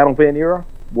 before the panel van era,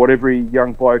 what every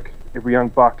young bloke, every young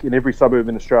buck in every suburb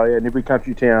in Australia and every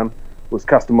country town was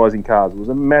customising cars. It was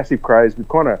a massive craze.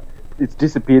 It's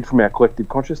disappeared from our collective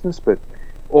consciousness, but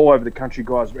all over the country,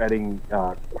 guys were adding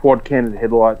quad canted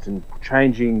headlights and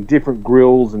changing different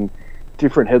grills and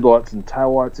different headlights and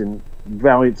taillights and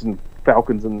Valiants and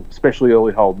Falcons and especially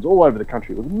early Holdens all over the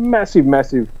country. It was a massive,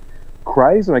 massive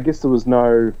craze, and I guess there was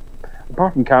no,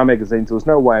 apart from car magazines, there was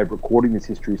no way of recording this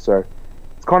history, so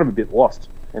it's kind of a bit lost.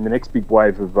 And the next big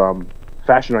wave of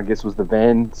fashion, I guess, was the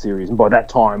van series, and by that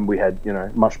time we had,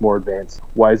 much more advanced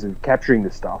ways of capturing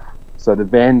this stuff. So the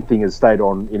van thing has stayed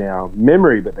on in our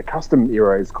memory, but the custom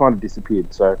era has kind of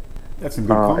disappeared. So that's a good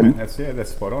comment.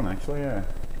 That's spot on, actually. Yeah.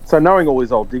 So knowing all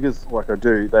these old diggers like I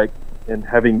do,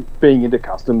 and being into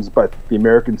customs, both the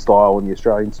American style and the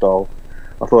Australian style,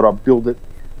 I thought I'd build it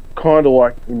kind of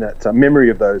like in that memory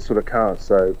of those sort of cars.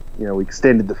 So we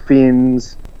extended the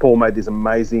fins. Paul made these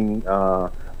amazing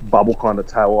bubble kind of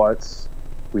taillights.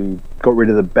 We got rid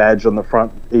of the badge on the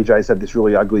front. EJ's had this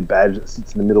really ugly badge that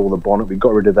sits in the middle of the bonnet. We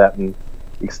got rid of that and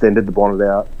extended the bonnet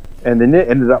out. And then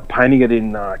ended up painting it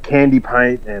in candy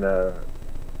paint and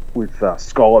with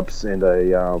scallops and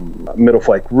a metal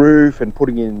flake roof, and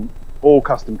putting in all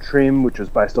custom trim, which was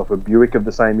based off a Buick of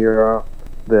the same era.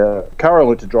 The car I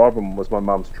learned to drive on was my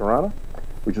mum's Tirana,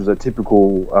 which was a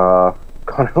typical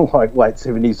kind of like late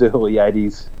 70s, early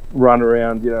 80s run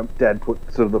around. Dad put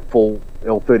sort of the full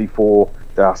L34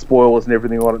 spoilers and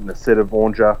everything on it, and a set of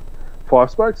Oranger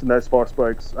 5-spokes. And those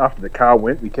 5-spokes, after the car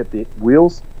went, we kept the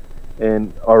wheels,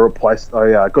 and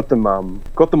I got them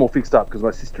all fixed up because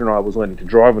my sister and I was learning to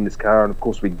drive on this car, and of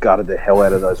course we gutted the hell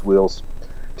out of those wheels.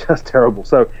 Just terrible.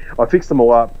 So I fixed them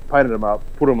all up, painted them up,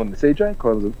 put them on the CJ,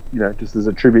 kind of, just as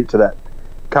a tribute to that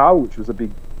car, which was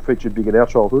featured big in our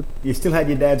childhood. You still had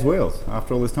your dad's wheels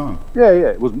after all this time? Yeah,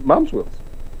 it was mum's wheels.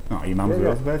 Oh, your mum's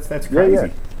wheels? Yeah. That's crazy.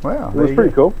 Yeah. Wow. It was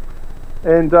pretty cool.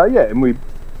 And and we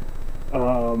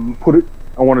put it.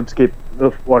 I wanted to keep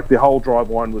the whole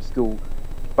drive line was still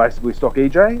basically stock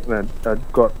EJ, and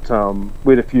I'd got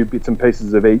we had a few bits and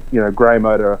pieces of grey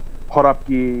motor hot up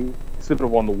gear sort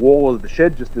of on the wall of the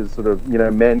shed, just as sort of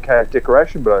man cave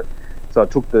decoration. So I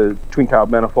took the twin carb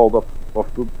manifold off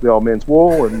the old man's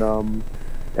wall, and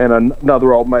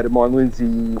another old mate of mine, Lindsay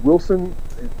Wilson,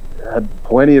 had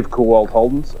plenty of cool old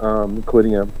Holdens,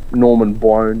 including a Norman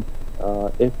blown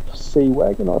FC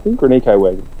wagon, I think, or an eco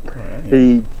wagon. Oh, yeah.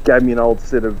 He gave me an old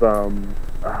set of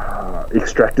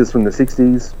extractors from the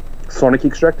 60s, Sonic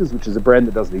extractors, which is a brand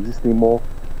that doesn't exist anymore,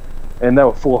 and they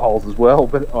were full of holes as well,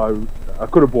 but I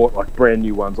could have bought like brand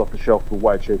new ones off the shelf for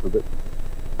way cheaper, but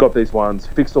got these ones,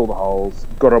 fixed all the holes,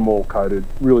 got them all coated.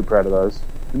 Really proud of those.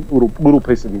 Little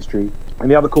piece of history.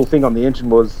 And the other cool thing on the engine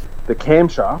was the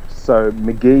camshaft. So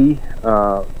McGee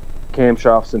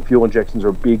camshafts and fuel injections are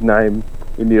a big name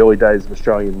in the early days of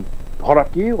Australian hot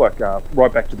up gear, like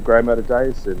right back to the grey motor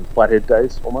days and flathead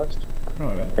days almost.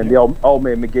 And the old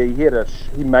man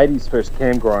McGee, he made his first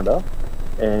cam grinder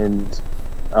and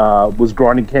was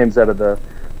grinding cams out of the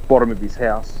bottom of his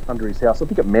house, under his house, I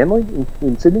think at Manly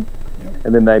in Sydney. Yep.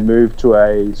 And then they moved to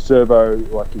a servo,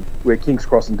 where King's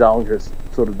Cross and Darlinghurst,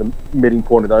 sort of the meeting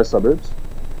point of those suburbs.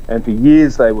 And for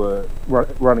years they were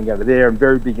running out of there, and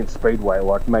very big in speedway,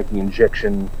 like making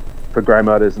injection for grey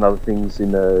motors and other things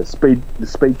in the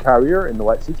speed car era in the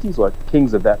late 60s, like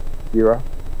kings of that era.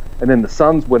 And then the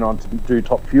Sons went on to do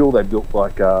Top Fuel. They built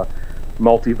like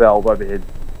multi-valve overhead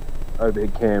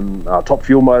cam Top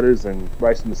Fuel motors, and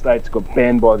raced in the States, got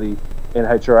banned by the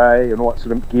NHRA and all that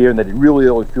sort of gear, and they did really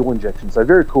early fuel injection. So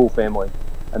very cool family.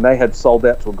 And they had sold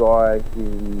out to a guy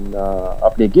in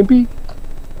up near Gympie,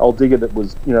 old digger that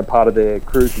was part of their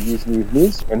crew for years and years and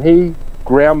years, and he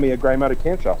ground me a grey motor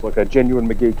camshaft, like a genuine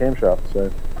McGee camshaft.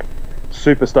 So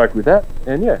super stoked with that.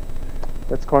 And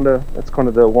that's kind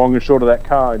of the long and short of that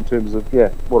car in terms of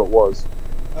what it was.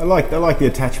 I like the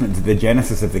attachment to the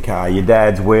genesis of the car. Your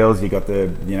dad's wheels, you got the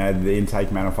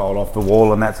intake manifold off the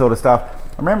wall and that sort of stuff.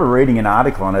 I remember reading an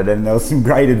article on it, and there was some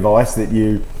great advice that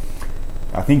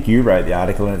I think you wrote the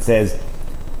article, and it says,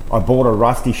 I bought a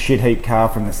rusty shit heap car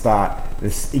from the start.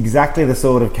 It's exactly the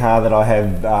sort of car that I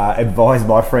have advised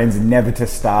my friends never to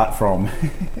start from.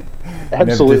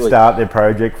 Absolutely. Never to start their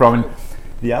project from. And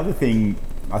the other thing,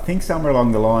 I think somewhere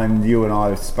along the line you and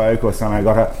I spoke or something,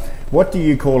 I got what do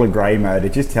you call a grey motor?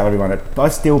 Just tell everyone it. I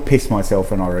still piss myself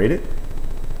when I read it.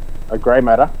 A grey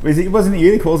matter? Wasn't it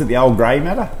you that calls it the old grey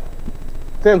matter?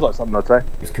 Sounds like something I'd say.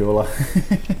 It's cooler.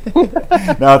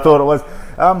 No, I thought it was.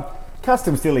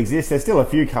 Custom still exists. There's still a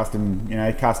few custom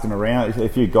around. A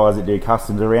few guys that do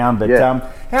customs around. But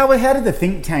how did the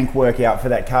think tank work out for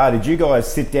that car? Did you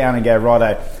guys sit down and go,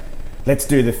 righto, let's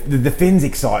do the fins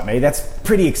excite me? That's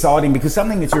pretty exciting, because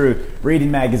something that you read in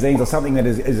magazines or something that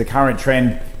is a current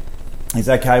trend is,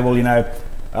 okay, well,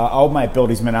 old mate built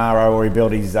his Monaro or he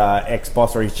built his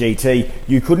X-Boss or his GT.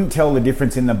 You couldn't tell the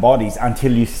difference in the bodies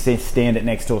until you stand it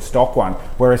next to a stock one.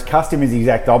 Whereas custom is the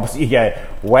exact opposite. You go,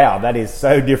 wow, that is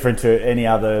so different to any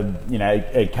other,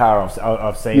 a car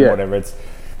I've seen, whatever. It's.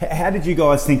 How did you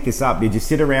guys think this up? Did you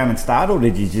sit around and start, or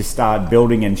did you just start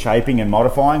building and shaping and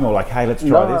modifying, or like, hey, let's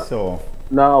try this? Or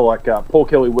no, Paul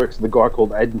Kelly works with a guy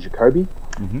called Aidan Jacoby,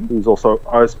 who's also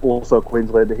a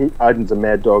Queenslander. Aidan's a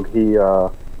mad dog.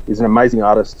 He's an amazing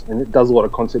artist and it does a lot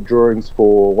of concept drawings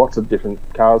for lots of different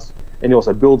cars. And he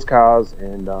also builds cars.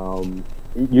 And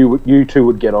you two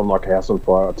would get on like a house on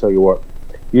fire. I'll tell you what,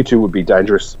 you two would be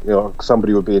dangerous.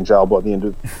 Somebody would be in jail by the end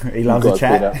of. He loves a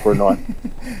chat out for a night.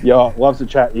 Yeah, loves a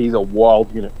chat. He's a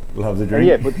wild unit. Loves a drink.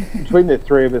 And but between the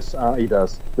three of us, he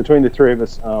does. Between the three of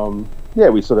us,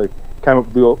 we sort of came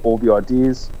up with all the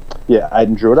ideas. Yeah,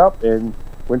 Aidan drew it up and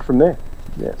went from there.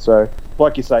 Yeah, so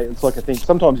like you say, it's like I think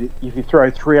sometimes if you throw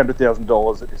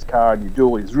 $300,000 at this car and you do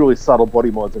all these really subtle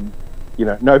body mods and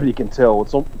nobody can tell.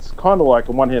 It's kind of like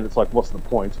on one hand it's like what's the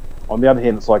point? On the other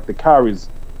hand it's like the car is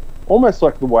almost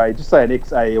like the way, just say an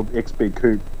XA or XB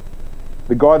coupe.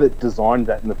 The guy that designed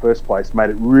that in the first place made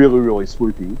it really, really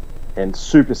swoopy and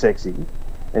super sexy.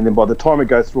 And then by the time it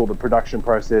goes through all the production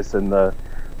process and the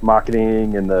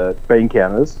marketing and the bean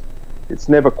counters, it's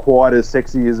never quite as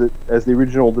sexy as the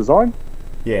original design.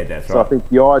 Yeah, that's right. So I think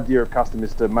the idea of custom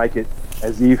is to make it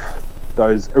as if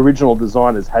those original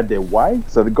designers had their way.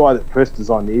 So the guy that first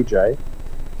designed the EJ,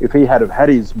 if he had have had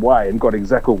his way and got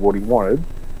exactly what he wanted,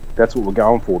 that's what we're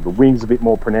going for. The wings a bit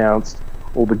more pronounced,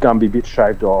 all the Gumby bits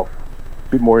shaved off,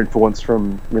 a bit more influence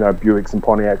from Buicks and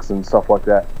Pontiacs and stuff like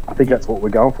that. I think that's what we're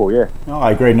going for. Yeah. No,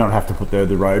 I agree. Not have to put the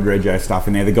road rego stuff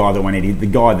in there. The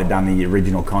guy that done the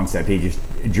original concept, he just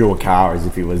drew a car as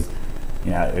if he was.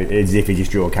 As if he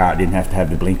just drew a car. It didn't have to have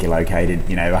the blinker located,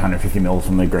 150 mils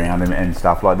from the ground and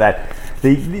stuff like that.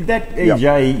 That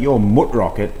EJ, your Mutt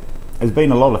Rocket, has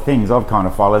been a lot of things. I've kind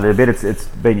of followed it a bit. It's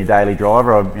been your daily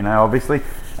driver, obviously.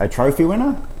 A trophy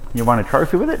winner? You won a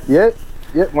trophy with it?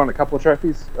 Yeah, won a couple of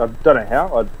trophies. I don't know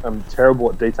how. I'm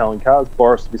terrible at detailing cars.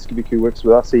 Boris Biskivic, who works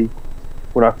with us,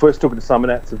 when I first took it to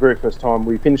Summernats, the very first time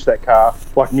we finished that car,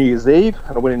 like New Year's Eve,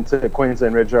 and I went into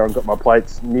Queensland Rego and got my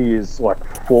plates. New Year's like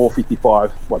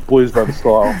 4:55, like Blues Brothers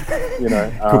style.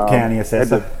 Cook County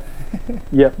assessor.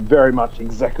 Yeah, very much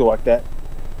exactly like that,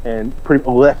 and pretty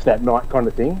left that night kind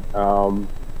of thing.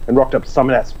 And rocked up to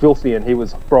Summernats filthy, and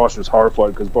Boris was horrified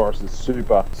because Boris is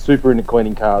super into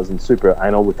cleaning cars and super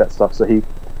anal with that stuff. So he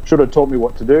should have taught me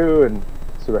what to do and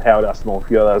sort of Howard Aston and a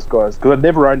few of those guys, because I'd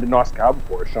never owned a nice car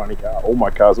before, a shiny car. All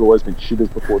my cars have always been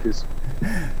shitters before this.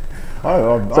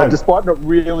 So despite not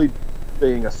really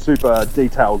being a super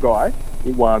detailed guy,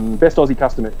 it won Best Aussie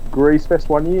Custom at Grease Fest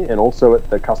one year and also at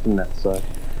the Custom Nats, so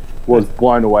was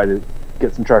blown away to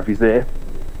get some trophies there,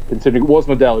 considering it was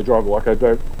my daily driver. Like I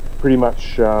drove pretty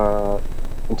much until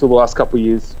the last couple of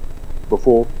years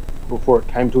before it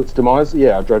came to its demise.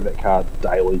 Yeah, I drove that car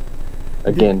daily.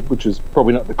 Again, which is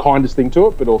probably not the kindest thing to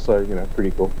it, but also,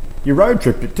 pretty cool. You road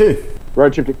tripped it too?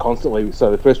 Road tripped it constantly. So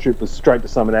the first trip was straight to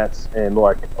Summernats, and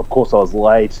of course I was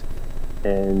late.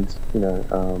 And,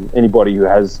 anybody who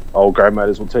has old grey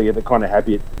motors will tell you they're kind of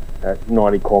happy at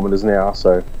 90 kilometres an hour.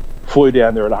 So flew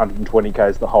down there at 120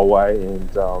 k's the whole way,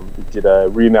 and did a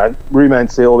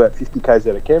reman seal about 50 k's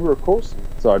out of Canberra, of course.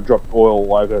 So I dropped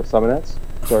oil all over Summernats.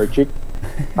 Sorry, chick.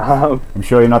 I'm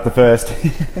sure you're not the first.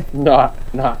 No.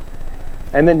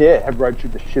 And then, have road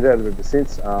tripped the shit out of it ever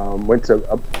since. Went to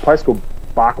a place called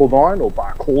Barcaldine or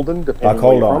Barcaldine, depending on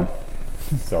where you're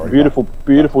from. Sorry.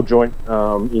 Beautiful joint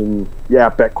in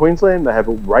outback Queensland. They have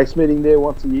a race meeting there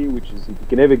once a year, which is, if you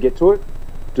can ever get to it,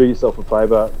 do yourself a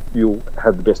favour. You'll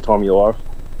have the best time of your life.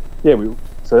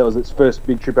 So that was its first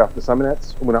big trip after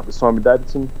Summernats. Went up with Simon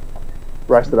Davidson,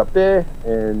 raced it up there,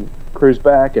 and cruised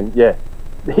back. And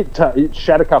it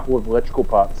shat a couple of electrical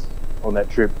parts on that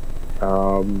trip.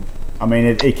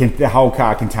 The whole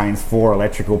car contains 4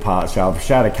 electrical parts. So I've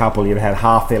shut a couple, you've had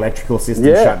half the electrical system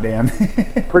shut down.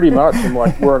 Pretty much. And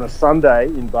we're on a Sunday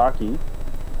in Barkey.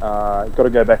 Got to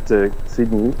go back to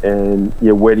Sydney, and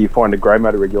where do you find a grey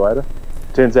motor regulator?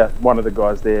 Turns out one of the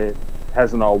guys there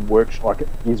has an old workshop.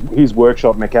 His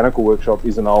workshop, mechanical workshop,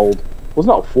 is an old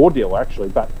Ford deal actually,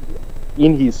 but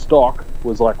in his stock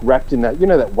was wrapped in that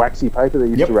that waxy paper they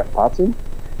used to wrap parts in.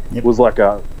 It was like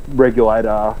a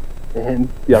regulator and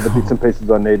the other bits and pieces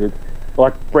I needed,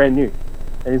 brand new.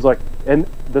 And he's and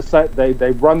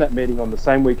they run that meeting on the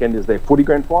same weekend as their footy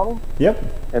grand final. Yep.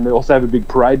 And they also have a big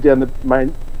parade down the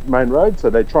main road, so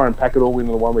they try and pack it all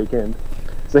into the one weekend.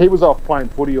 So he was off playing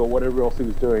footy or whatever else he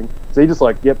was doing. So he just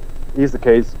here's the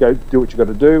keys, go do what you got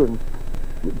to do, and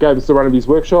gave us the run of his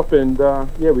workshop, and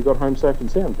we got home safe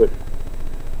and sound. But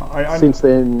since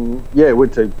then,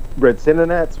 went to Red Centre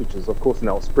Nats, which is of course in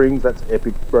Alice Springs. That's an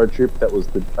epic road trip. That was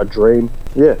a dream.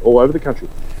 All over the country.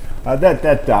 I've been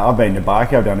to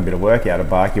Barkey. I've done a bit of work out of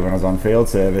Barkey when I was on field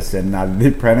service, and the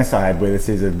apprentice I had with us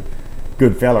is a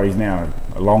good fella. He's now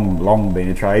long been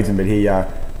a tradesman, but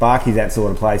Barkey's that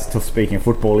sort of place. Speaking of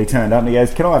football, he turned up and he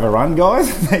goes, "Can I have a run,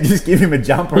 guys?" They just give him a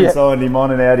jumper and signed him on,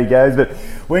 and out he goes. But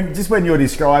when you're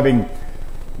describing,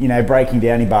 breaking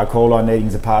down in bar call line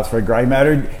needings of parts for a grey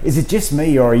motor. Is it just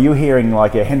me, or are you hearing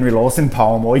like a Henry Lawson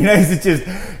poem, or is it just?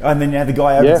 And then the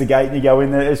guy opens the gate and you go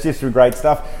in there. It's just great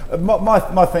stuff.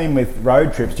 My theme with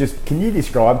road trips. Just can you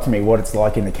describe to me what it's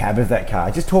like in the cab of that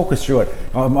car? Just talk us through it.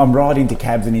 I'm right into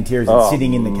cabs and interiors and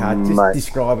sitting in the car. Just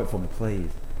describe it for me, please.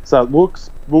 So it looks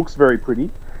very pretty.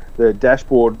 The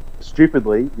dashboard,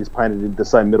 stupidly, is painted in the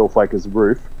same metal flake as the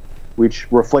roof, which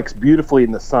reflects beautifully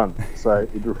in the sun. So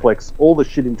it reflects all the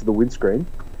shit into the windscreen.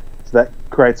 So that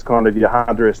creates kind of your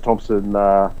Hunter S. Thompson,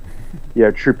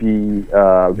 trippy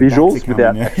visuals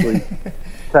without actually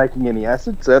taking any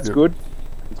acid. So that's good.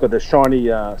 It's got the shiny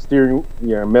steering,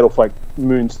 metal flake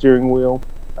moon steering wheel.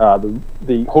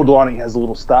 The hood lining has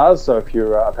little stars, so if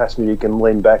you're a passenger, you can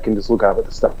lean back and just look up at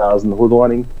the stars in the hood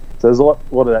lining. So there's a lot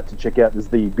of that to check out. There's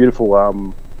the beautiful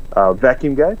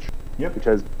vacuum gauge, which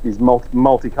is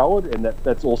multicoloured, and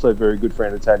that's also very good for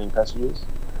entertaining passengers.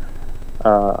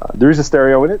 There is a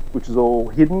stereo in it, which is all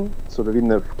hidden, sort of in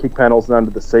the kick panels and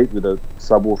under the seat with a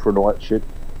subwoofer and all that shit,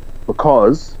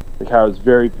 because the car is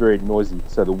very, very noisy.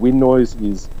 So the wind noise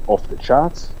is off the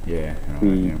charts.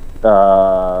 The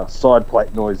side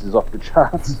plate noise is off the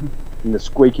charts. And the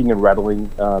squeaking and rattling.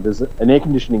 There's an air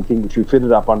conditioning thing which we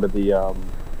fitted up under the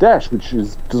dash, which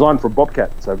is designed for a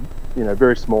Bobcat. So,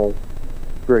 very small,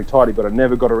 very tidy, but I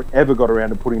never ever got around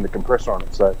to putting the compressor on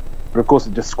it. So, but of course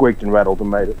it just squeaked and rattled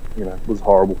and made it, was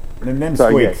horrible. And them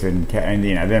squeaks and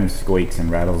them squeaks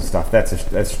and rattles and stuff. That's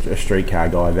a street car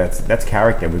guy. That's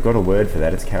character. We've got a word for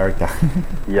that. It's character.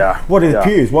 Yeah. What are the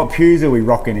pews? What pews are we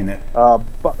rocking in it?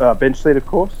 Bench seat, of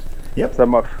course. Yep. So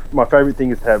my favourite thing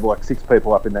is to have like 6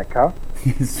 people up in that car.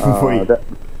 Sweet.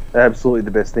 Absolutely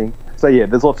the best thing. So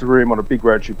there's lots of room on a big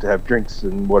road trip to have drinks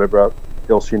and whatever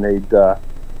else you need to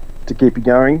keep you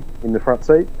going in the front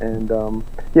seat. And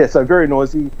so very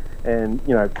noisy and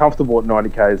comfortable at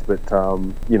 90 k's, but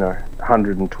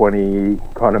 120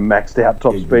 kind of maxed out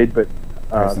top speed, but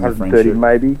 130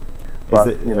 maybe. But,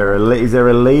 is there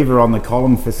a lever on the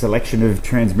column for selection of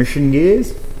transmission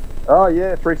gears? Oh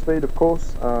yeah, 3-speed of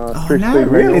course.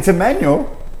 Really? It's a manual.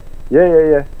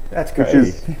 Yeah. That's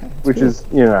crazy. Which is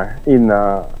in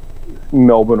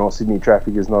Melbourne or Sydney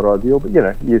traffic is not ideal, but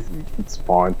it's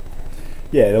fine.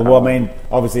 Yeah, well, I mean,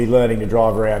 obviously learning to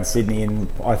drive around Sydney in,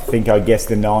 I guess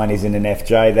the 90s in an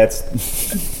FJ, that's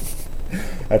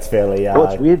fairly...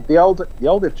 Well, it's weird. The old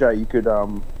FJ, you could,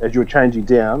 as you were changing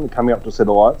down and coming up to a set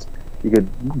of lights, you could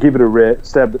give it a rev,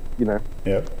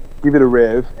 give it a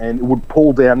rev, and it would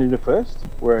pull down into first,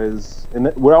 whereas... And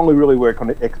that would only really work on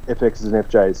FXs and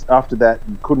FJs. After that,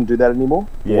 you couldn't do that anymore,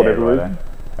 for whatever reason.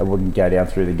 It wouldn't go down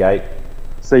through the gate.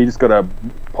 So you just got to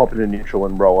pop it in neutral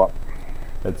and roll up.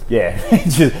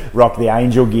 Just rock the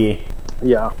angel gear.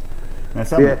 Yeah.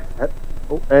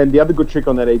 And the other good trick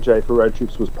on that EJ for road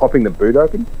trips was popping the boot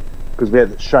open, because we had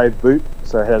a shaved boot,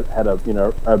 so it had a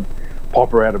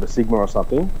popper out of a Sigma or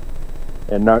something,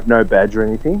 and no badge or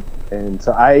anything. And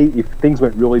so if things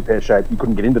went really pear-shaped, you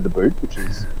couldn't get into the boot, which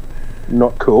is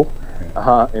not cool.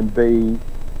 And B,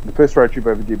 the first road trip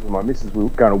I ever did with my missus, we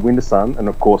were going to Wintersun, and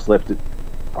of course left at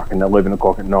fucking 11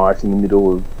 o'clock at night in the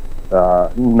middle of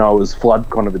Noah's flood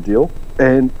kind of a deal,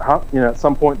 and at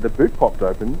some point the boot popped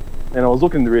open, and I was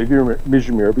looking in the rear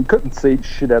vision mirror, but you couldn't see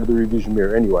shit out of the rear vision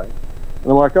mirror anyway.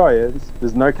 And I'm like,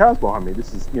 there's no cars behind me.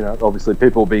 This is, obviously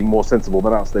people being more sensible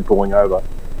than us, they're pulling over.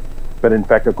 But in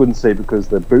fact, I couldn't see because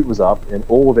the boot was up, and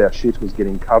all of our shit was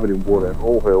getting covered in water, and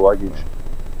all her luggage.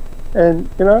 And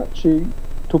she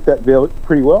took that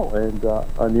pretty well, and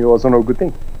I knew I was on a good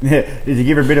thing. Yeah. Did you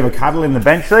give her a bit of a cuddle in the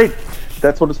bench seat?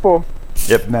 That's what it's for.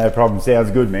 Yep, no problem.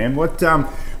 Sounds good, man. What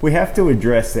we have to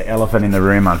address the elephant in the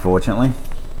room, unfortunately.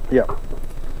 Yeah.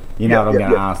 You know what I'm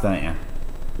going to ask, don't you?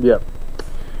 Yeah.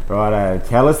 Righto.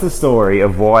 Tell us the story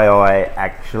of why I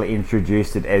actually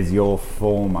introduced it as your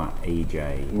former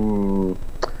EJ. Well,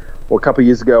 a couple of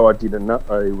years ago,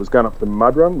 I was going up the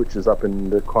Mud Run, which is up in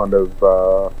the kind of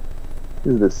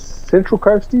the central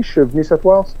coast-ish of New South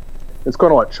Wales. It's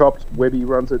kind of like Chopped. Webby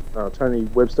runs it. Tony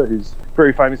Webster, who's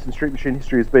very famous in street machine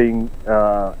history as being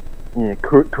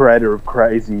creator of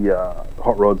crazy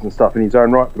hot rods and stuff in his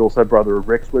own right, but also brother of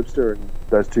Rex Webster, and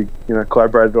those two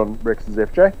collaborated on Rex's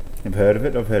FJ. I've heard of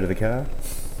it. I've heard of the car.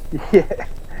 Yeah.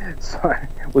 So I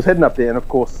was heading up there, and of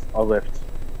course I left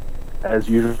as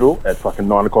usual at fucking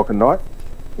 9 o'clock at night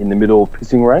in the middle of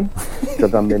pissing rain, which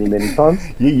I've done many times.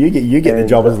 You get the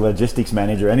job as a logistics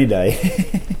manager any day.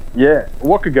 Yeah,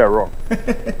 what could go wrong?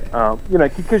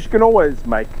 Because you can always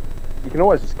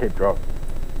just keep driving.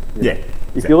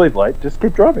 If you leave late, just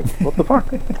keep driving. What the fuck?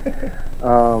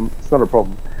 It's not a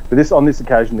problem. But on this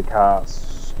occasion, the car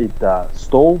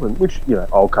stalled, and which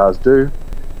old cars do.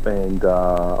 and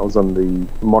I was on the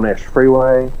Monash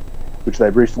Freeway, which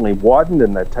they've recently widened,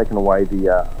 and they've taken away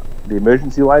the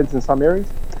emergency lanes in some areas.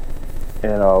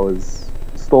 And I was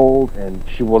stalled, and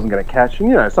she wasn't going to catch. And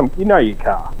you know your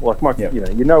car, like my, Yep.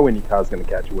 you know when your car's going to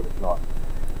catch you when it's not.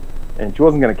 And she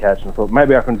wasn't going to catch, and I thought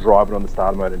maybe I can drive it on the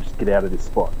starter mode and just get out of this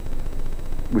spot,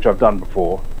 which I've done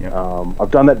before. Yep.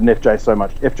 I've done that in FJ so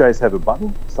much. FJs have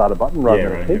a starter button rather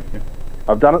than a key. Yep.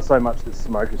 I've done it so much that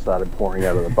smoke has started pouring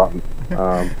out of the button.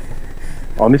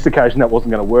 On this occasion, that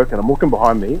wasn't going to work, and I'm looking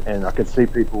behind me, and I could see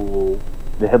people,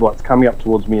 the headlights coming up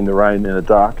towards me in the rain in the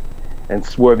dark, and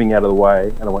swerving out of the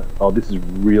way. And I went, "Oh, this is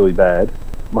really bad."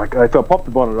 I'm like, if I pop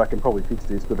the bonnet, I can probably fix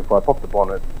this, but if I pop the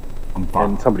bonnet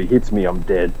and somebody hits me, I'm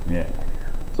dead. Yeah.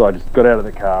 So I just got out of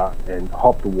the car and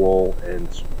hopped the wall, and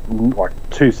like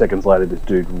 2 seconds later, this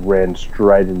dude ran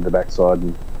straight into the backside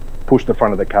and pushed the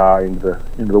front of the car into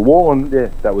the wall, and yeah,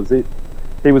 that was it.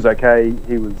 He was okay.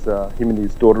 He was him and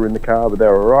his daughter in the car, but they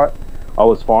were all right. I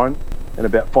was fine. And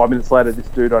about 5 minutes later, this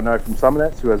dude I know from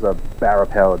Summernats, who has a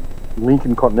Barra-powered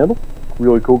Lincoln Continental,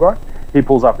 really cool guy, he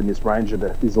pulls up in this Ranger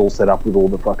that is all set up with all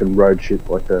the fucking road shit,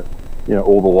 like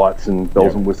all the lights and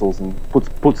bells and whistles, and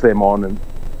puts them on,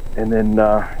 and then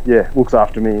looks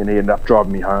after me, and he ended up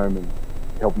driving me home and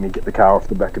helping me get the car off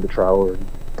the back of the trailer, and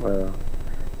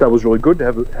that was really good to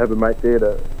have a mate there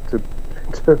to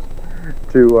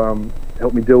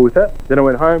help me deal with that. Then I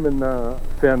went home and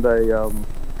found a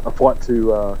flight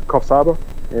to Coffs Harbour,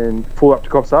 and flew up to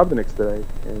Coffs Harbour the next day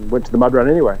and went to the mud run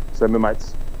anyway. So my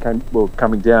mates were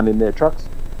coming down in their trucks.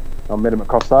 I met them at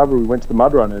Coffs Harbour. We went to the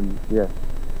mud run, and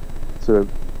sort of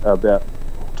about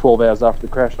 12 hours after the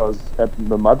crash, I was at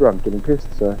the mud run getting pissed.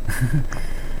 So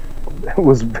it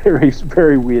was very,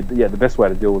 very weird. But yeah, the best way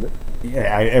to deal with it.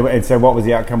 Yeah, and so what was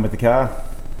the outcome with the car?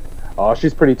 Oh,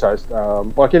 she's pretty toast.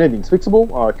 Like anything's fixable.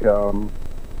 Like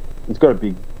it's got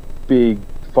a big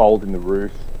fold in the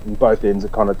roof, and both ends are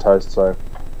kind of toast. So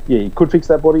yeah, you could fix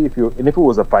that body if it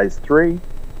was a Phase 3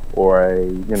 or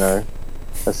a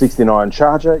 69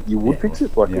 Charger, you would fix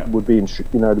it. Like it would be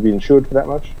to be insured for that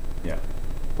much. Yeah.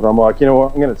 But I'm like, you know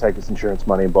what? I'm going to take this insurance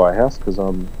money and buy a house because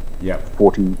I'm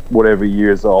 40 whatever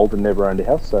years old and never owned a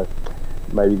house. So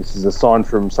maybe this is a sign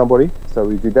from somebody. So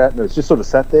we did that, and it's just sort of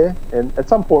sat there. And at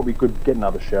some point, we could get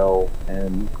another shell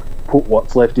and put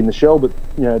what's left in the shell. But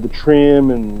the trim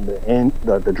and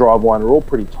the driveline are all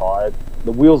pretty tired.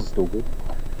 The wheels are still good.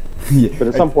 Yeah. But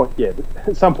at some point,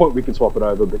 we can swap it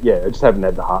over. But yeah, I just haven't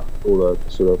had the heart or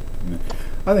the sort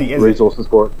of resources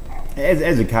for it.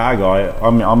 As a car guy,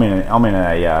 I'm in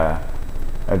a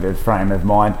frame of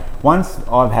mind. Once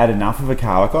I've had enough of a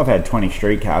car, like I've had 20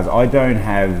 street cars, I don't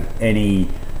have any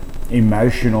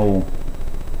emotional,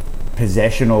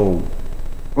 possessional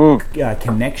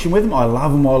connection with them. I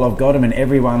love them while I've got them, and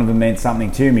every one of them meant something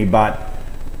to me. But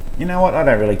you know what? I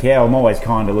don't really care. I'm always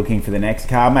kind of looking for the next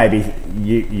car. Maybe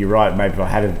you're right. Maybe if I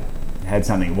had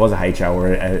something that was a HO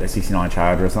or a 69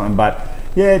 Charger or something. But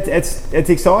yeah, it's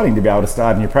exciting to be able to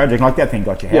start a new project. Like that thing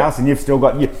got your house, and you've still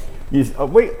got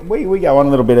we go on a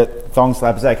little bit at Thong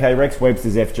Slappers. Okay, Rex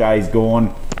Webster's FJ's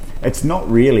gone. It's not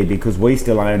really because we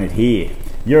still own it here.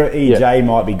 Your EJ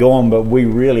might be gone, but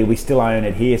we still own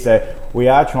it here. So we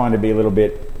are trying to be a little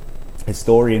bit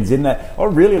historians in that. I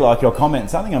really like your comment.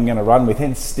 Something I'm going to run with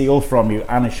and steal from you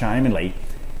unashamedly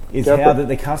is how that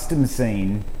the custom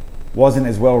scene wasn't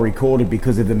as well recorded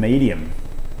because of the medium.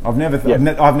 I've never heard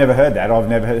that. I've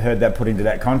never heard that put into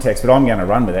that context, but I'm going to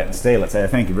run with that and steal it. So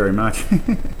thank you very much.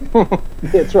 Yeah,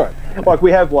 that's right. Like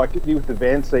we have, like with the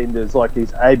van scene, there's like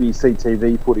these ABC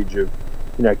TV footage of,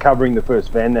 covering the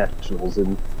first van nationals,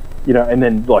 and and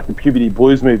then like the Puberty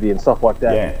Blues movie and stuff like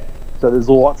that. Yeah. So there's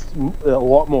a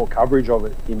lot more coverage of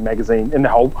it in magazine, and the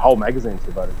whole magazine's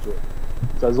devoted to it.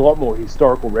 So there's a lot more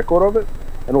historical record of it,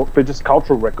 but just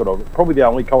cultural record of it. Probably the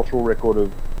only cultural record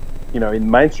of, in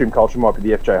mainstream culture might be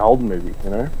the F.J. Holden movie.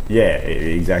 Yeah,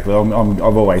 exactly.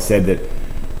 I've always said that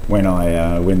when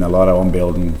I win the lotto, I'm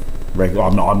building.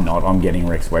 I'm getting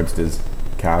Rex Webster's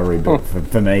car rebuilt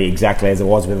for me exactly as it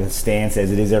was, with a stance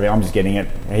as it is. I'm just getting it.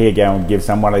 Here you go, and give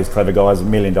one of these clever guys $1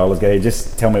 million. Go here,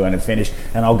 just tell me when it's finished,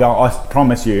 and I'll go. I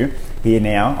promise you, here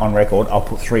now on record, I'll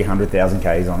put 300,000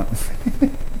 Ks on it.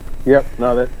 Yep.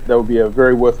 No, that would be a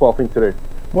very worthwhile thing to do.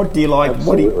 What do you like?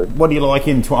 What do you like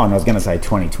in? I was going to say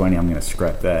 2020. I'm going to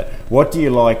scrap that. What do you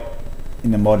like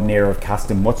in the modern era of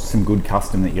custom? What's some good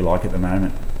custom that you like at the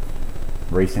moment?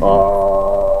 Recently.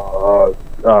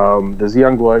 There's a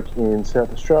young bloke in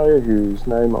South Australia whose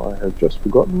name I have just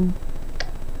forgotten.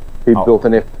 He built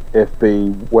an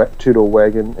FB two-door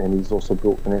wagon, and he's also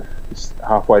built he's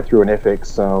halfway through an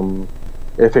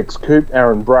FX coupe.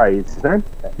 Aaron Bray is his name.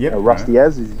 Yep. Rusty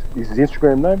Az is his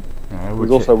Instagram name.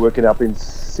 He's also working up in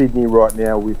Sydney right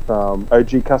now with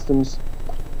OG Customs.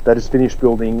 They just finished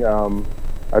building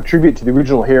a tribute to the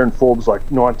original Hare and Forbes, like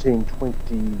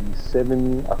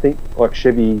 1927, I think, like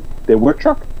Chevy, their work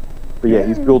truck. But yeah,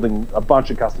 he's building a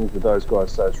bunch of customs with those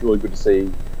guys, so it's really good to see.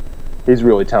 He's a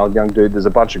really talented young dude. There's a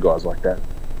bunch of guys like that,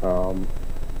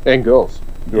 and girls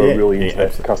who are really into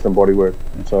that custom bodywork.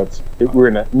 So we're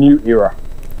in a new era.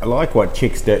 I like what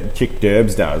Chick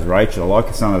Derbs does, Rachel. I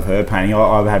like some of her painting.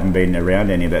 I haven't been around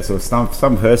any of that sort of stuff.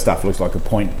 Some of her stuff looks like a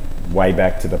point way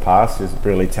back to the past. It's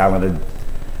really talented.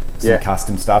 Some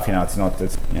custom stuff, it's not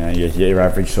just your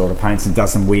average sort of paints, and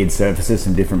does some weird surfaces,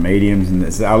 some different mediums, and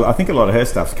I think a lot of her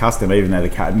stuff's custom, even though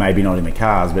maybe not in the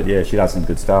cars, but yeah, she does some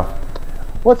good stuff.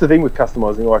 What's the thing with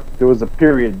customizing? Like, there was a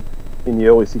period in the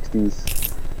early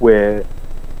 60s where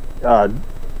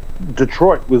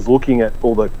Detroit was looking at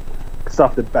all the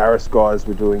stuff that Barris guys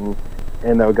were doing,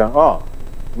 and they were going, oh,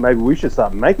 maybe we should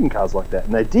start making cars like that,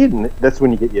 and they did, and that's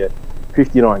when you get your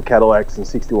 59 Cadillacs and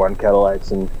 61 Cadillacs,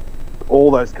 and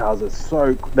all those cars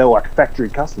they're like factory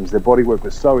customs. Their bodywork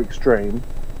was so extreme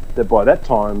that by that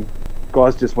time,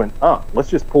 guys just went, let's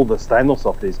just pull the stainless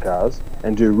off these cars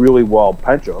and do really wild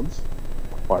paint jobs,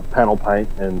 like panel paint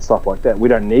and stuff like that. We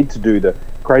don't need to do the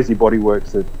crazy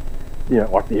bodyworks that,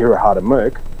 like the Hero Harder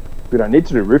Merc. We don't need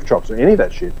to do roof chops or any of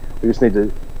that shit. We just need to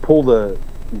pull the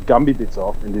Gumby bits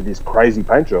off and do these crazy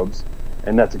paint jobs,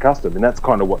 and that's a custom. And that's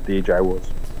kind of what the EJ was.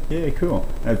 Yeah, cool.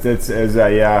 It's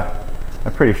a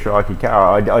pretty striking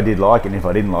car. I did like it, and if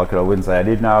I didn't like it, I wouldn't say I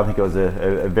did. No, I think it was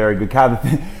a very good car.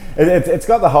 It's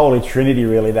got the holy trinity,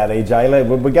 really, that EJ.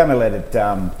 We're going to let it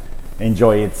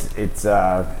enjoy its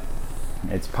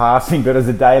passing, but as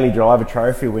a daily driver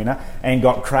trophy winner, and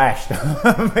got crashed.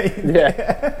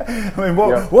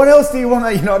 What else do you want?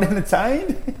 That you're not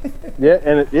entertained?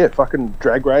 And it fucking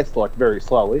drag raced like very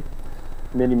slowly,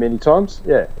 many times.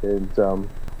 Yeah, and I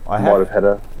might have had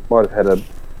a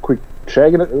quick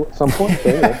shag in it at some point. So,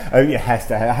 yeah. Oh, it has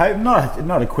to have.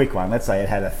 Not a quick one. Let's say it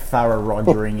had a thorough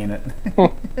rogering in it.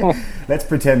 Let's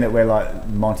pretend that we're like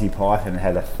Monty Python and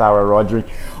had a thorough rogering.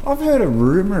 I've heard a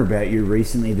rumour about you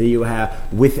recently that you are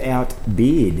without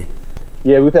beard.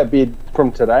 Yeah, without beard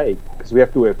from today, because we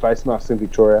have to wear face masks in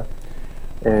Victoria,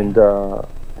 and the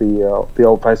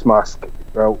old face mask,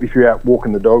 if you're out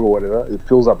walking the dog or whatever, it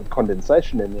fills up with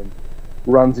condensation and then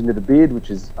runs into the beard, which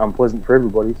is unpleasant for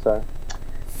everybody. So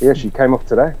yeah, she came off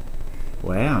today.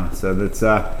 Wow, so that's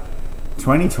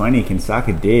 2020 can suck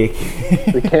a dick.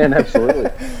 It can,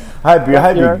 absolutely.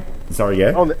 Sorry,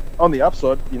 yeah. On the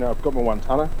upside, I've got my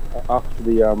 1-tonner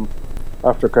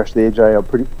after I crashed the EJ. I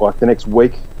pretty like the next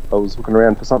week I was looking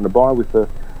around for something to buy with the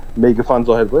meager funds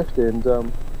I had left, and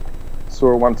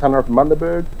saw a 1-tonner up in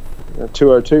Bundaberg,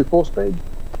 202 4-speed.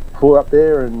 Flew up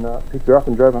there and picked her up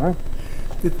and drove her home.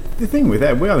 The thing with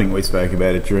that, I think we spoke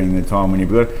about it during the time when you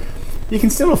got it. You can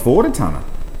still afford a tonner.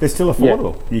 They're still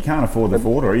affordable. Yeah. You can't afford the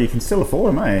Ford, or you can still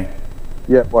afford them, eh?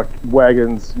 Yeah, like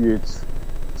wagons, utes,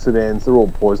 sedans, they're all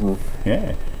poison.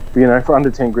 Yeah. But, for under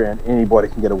 10 grand, anybody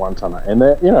can get a 1-tonner, and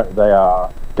they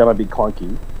are gonna be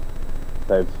clunky.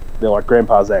 They're like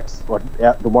Grandpa's X. Like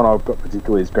the one I've got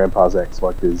particularly is Grandpa's X.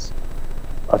 Like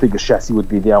I think the chassis would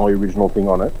be the only original thing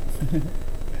on it.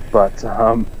 But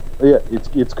yeah,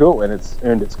 it's cool, and it's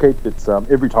earned its keep. It's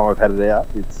every time I've had it out,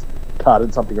 it's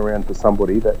carted something around for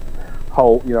somebody. That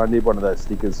whole, I need one of those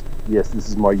stickers. Yes, this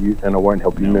is my ute, and I won't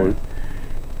help you move.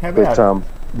 How about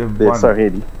they're so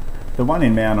handy. The one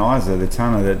in Mount Isa, the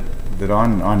tonner that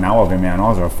I know of in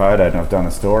Mount Isa, I've photoed and I've done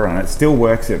a story on it. Still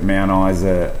works at Mount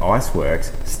Isa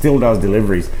Iceworks. Still does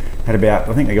deliveries. I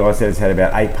think the guy said it's had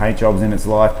about 8 paint jobs in its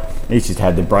life. He's just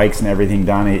had the brakes and everything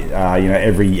done.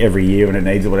 Every year when it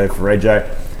needs or whatever for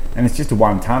Rego. And it's just a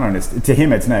 1-tonner, and to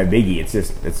him it's no biggie. It's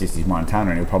just his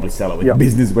 1-tonner, and he'll probably sell it with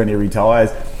business when he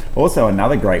retires. Also,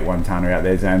 another great 1-tonner out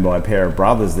there is owned by a pair of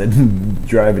brothers that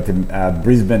drove it to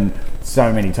Brisbane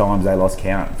so many times they lost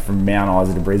count, from Mount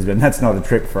Isa to Brisbane. That's not a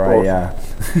trip for a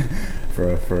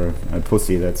for a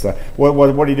pussy. That's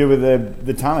what do you do with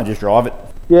the tonner? Just drive it?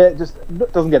 Yeah, it just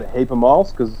doesn't get a heap of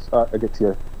miles because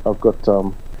I've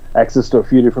got access to a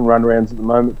few different runarounds at the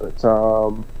moment. But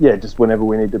just whenever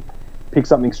we need to pick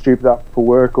something stupid up for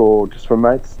work or just for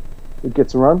mates, it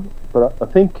gets a run. But I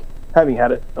think having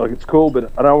had it, it's cool,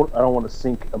 but I don't want to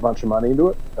sink a bunch of money into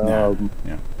it.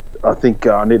 I think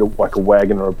I need a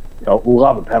wagon or I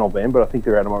love a panel van, but I think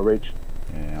they're out of my reach.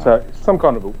 Yeah. So some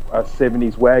kind of a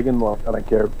 70s wagon, like I don't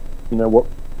care, what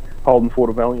Holden, Ford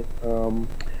or Valiant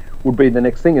would be the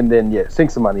next thing, and then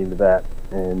sink some money into that.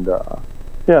 And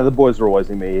the boys are always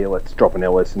in my ear. Let's drop an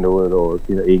LS into it, or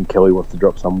Ian Kelly wants to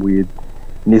drop some weird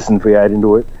Nissan V8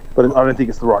 into it. But I don't think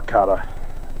it's the right car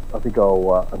I think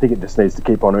it just needs to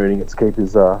keep on earning its keep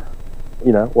as like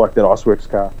that Iceworks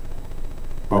car.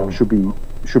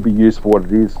 Should be used for what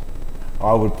it is.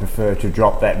 I would prefer to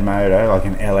drop that motor, like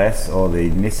an LS or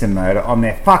the Nissan motor, on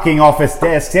their fucking office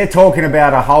desk. They're talking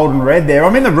about a Holden Red there.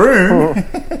 I'm in the room.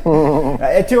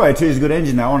 A 202 is a good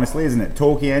engine, though, honestly, isn't it?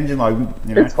 Torquey engine, like,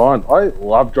 you know. It's fine. I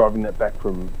love driving that back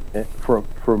from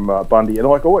Bundy, and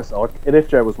like always, an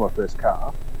FJ was my first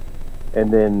car,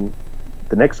 and then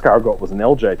the next car I got was an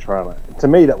LJ Trainer. To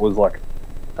me, that was like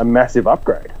a massive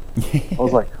upgrade. I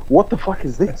was like, what the fuck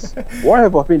is this? Why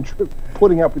have I been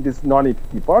putting up with this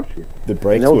 1955 shit? The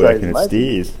brakes work and it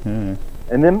steers. Yeah.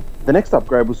 And then the next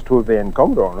upgrade was to a Van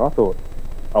Commodore, and I thought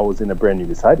I was in a brand new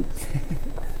Mercedes.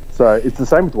 So it's the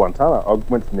same with the one-tonner. I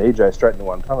went from the EJ straight into the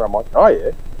one-tonner. I'm like, oh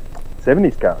yeah,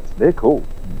 70s cars, they're cool.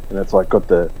 And it's like got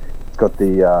the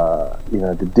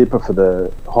dipper for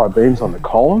the high beams on the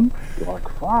column. You're like,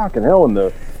 fucking hell, and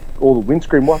all the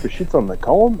windscreen wiper shits on the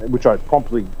column, which I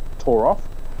promptly tore off.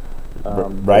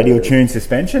 Radial tune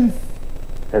suspension?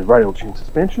 Has radial tune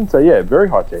suspension, so yeah, very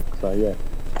high tech. So yeah.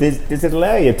 Does it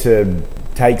allow you to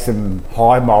take some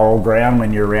high moral ground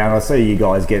when you're around? I see you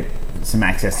guys get some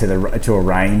access to a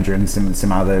Ranger and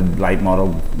some other late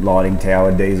model lighting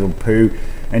tower diesel poo.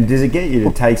 And does it get you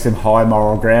to take some high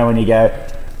moral ground when you go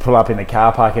pull up in the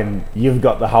car park and you've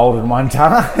got the Holden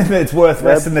one-tonner and it's worth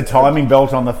less than the timing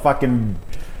belt on the fucking,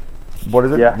 what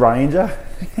is it, Ranger?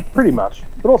 Pretty much.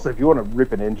 But also, if you want to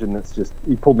rip an engine that's just,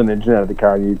 you pulled an engine out of the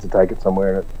car and you need to take it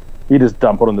somewhere, and you just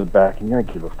dump it on the back and you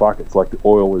don't give a fuck. It's like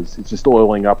it's just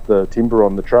oiling up the timber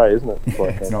on the tray, isn't it? It's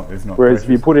like it's not whereas precious. If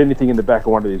you put anything in the back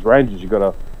of one of these Rangers, you got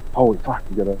to, holy fuck,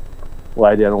 you got to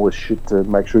lay down all this shit to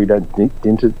make sure you don't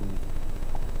dent it.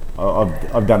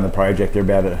 I've done the project. They're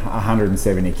about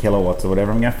 170 kilowatts or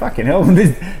whatever. I'm going, fucking hell,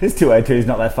 this 202 is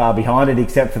not that far behind it,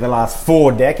 except for the last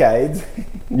 4 decades.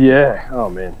 Yeah, oh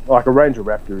man. Like a Ranger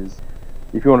Raptor is,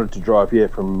 if you wanted to drive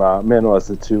from Mount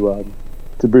Isa to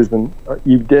Brisbane,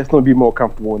 you'd definitely be more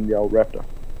comfortable in the old Raptor.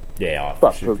 Yeah,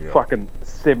 but for fucking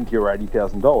 $70,000 or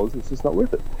 $80,000, it's just not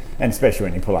worth it. And especially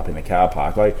when you pull up in the car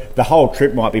park, like the whole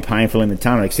trip might be painful in the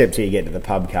tunnel, except till you get to the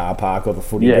pub car park or the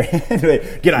footy ground.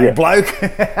 G'day, bloke.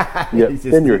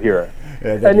 Then you're a hero.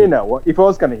 And you know what? If I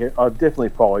was going to hear, I'd definitely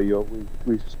follow you.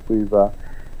 We've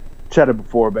chatted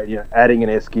before about adding an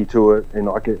esky to it, and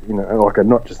like a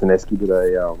not just an esky, but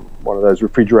a one of those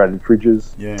refrigerated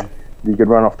fridges. Yeah. You could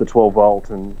run off the 12 volt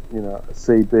and a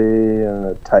CB and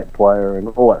a tape player and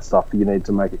all that stuff that you need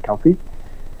to make it comfy.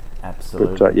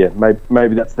 Absolutely. But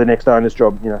maybe that's the next owner's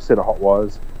job. Set of hot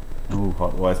wires. Ooh,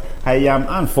 hot wires. Hey,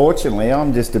 unfortunately,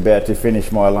 I'm just about to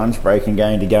finish my lunch break and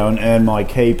going to go and earn my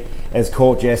keep as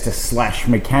court jester /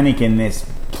 mechanic in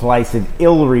this place of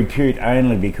ill repute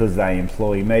only because they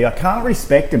employ me. I can't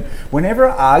respect them. Whenever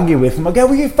I argue with them, I go,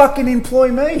 "Well, you fucking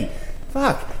employ me."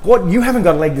 Fuck. What? You haven't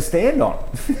got a leg to stand on.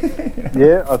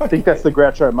 Yeah, I think that's the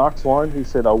Groucho Marx line. He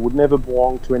said, "I would never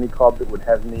belong to any club that would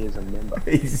have me as a member."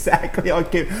 Exactly.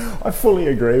 I fully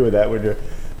agree with that. Would you?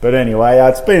 But anyway,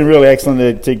 it's been really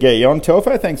excellent to get you on,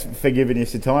 Telfo. Thanks for giving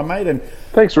us your time, mate. And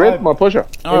thanks, Red. My pleasure.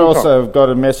 I also got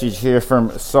a message here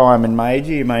from Simon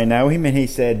Major. You may know him, and he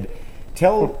said,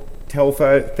 "Tell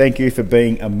Telfo, thank you for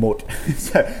being a mutt."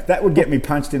 So that would get me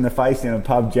punched in the face in a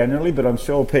pub generally, but I'm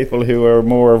sure people who are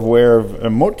more aware of a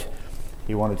mutt,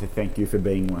 he wanted to thank you for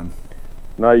being one.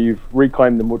 No, you've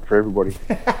reclaimed the mutt for everybody.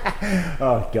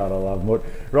 Oh, God, I love mutt.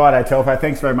 Righto, Telfo,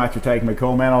 thanks very much for taking my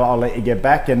call, man. I'll let you get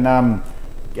back, and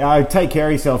take care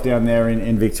of yourself down there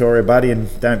in Victoria, buddy, and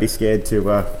don't be scared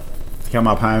to come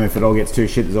up home if it all gets too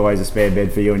shit. There's always a spare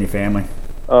bed for you and your family.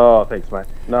 Oh, thanks, mate.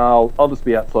 No, I'll just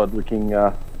be outside licking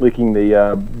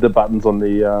the buttons on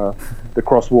the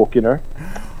crosswalk,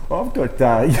 I've got,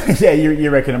 you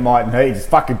reckon it mightn't hurt. Just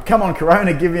fucking, come on,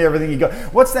 Corona, give me everything you got.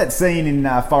 What's that scene in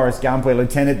Forrest Gump where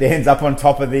Lieutenant Dan's up on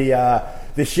top of the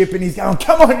ship and he's going,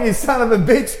 "Come on, you son of a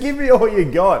bitch, give me all you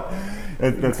got."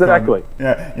 Exactly.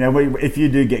 If you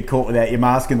do get caught without your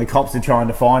mask and the cops are trying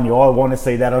to find you, I want to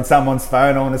see that on someone's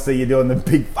phone. I want to see you doing the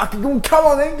big fucking, "Come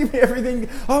on then, give me everything.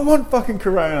 I want fucking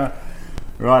Corona."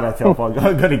 Right, I tell you,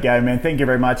 I've got to go, man. Thank you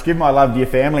very much. Give my love to your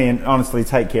family and honestly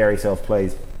take care of yourself,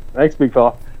 please. Thanks, big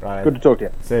fella. Right. Good to talk to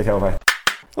you. See you, Telfo.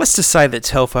 Let's just say that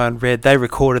Telfo and Red, they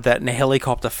recorded that in a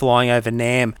helicopter flying over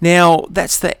Nam. Now,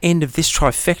 that's the end of this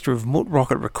trifecta of Mutt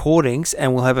Rocket recordings,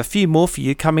 and we'll have a few more for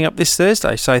you coming up this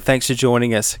Thursday. So thanks for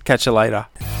joining us. Catch you later.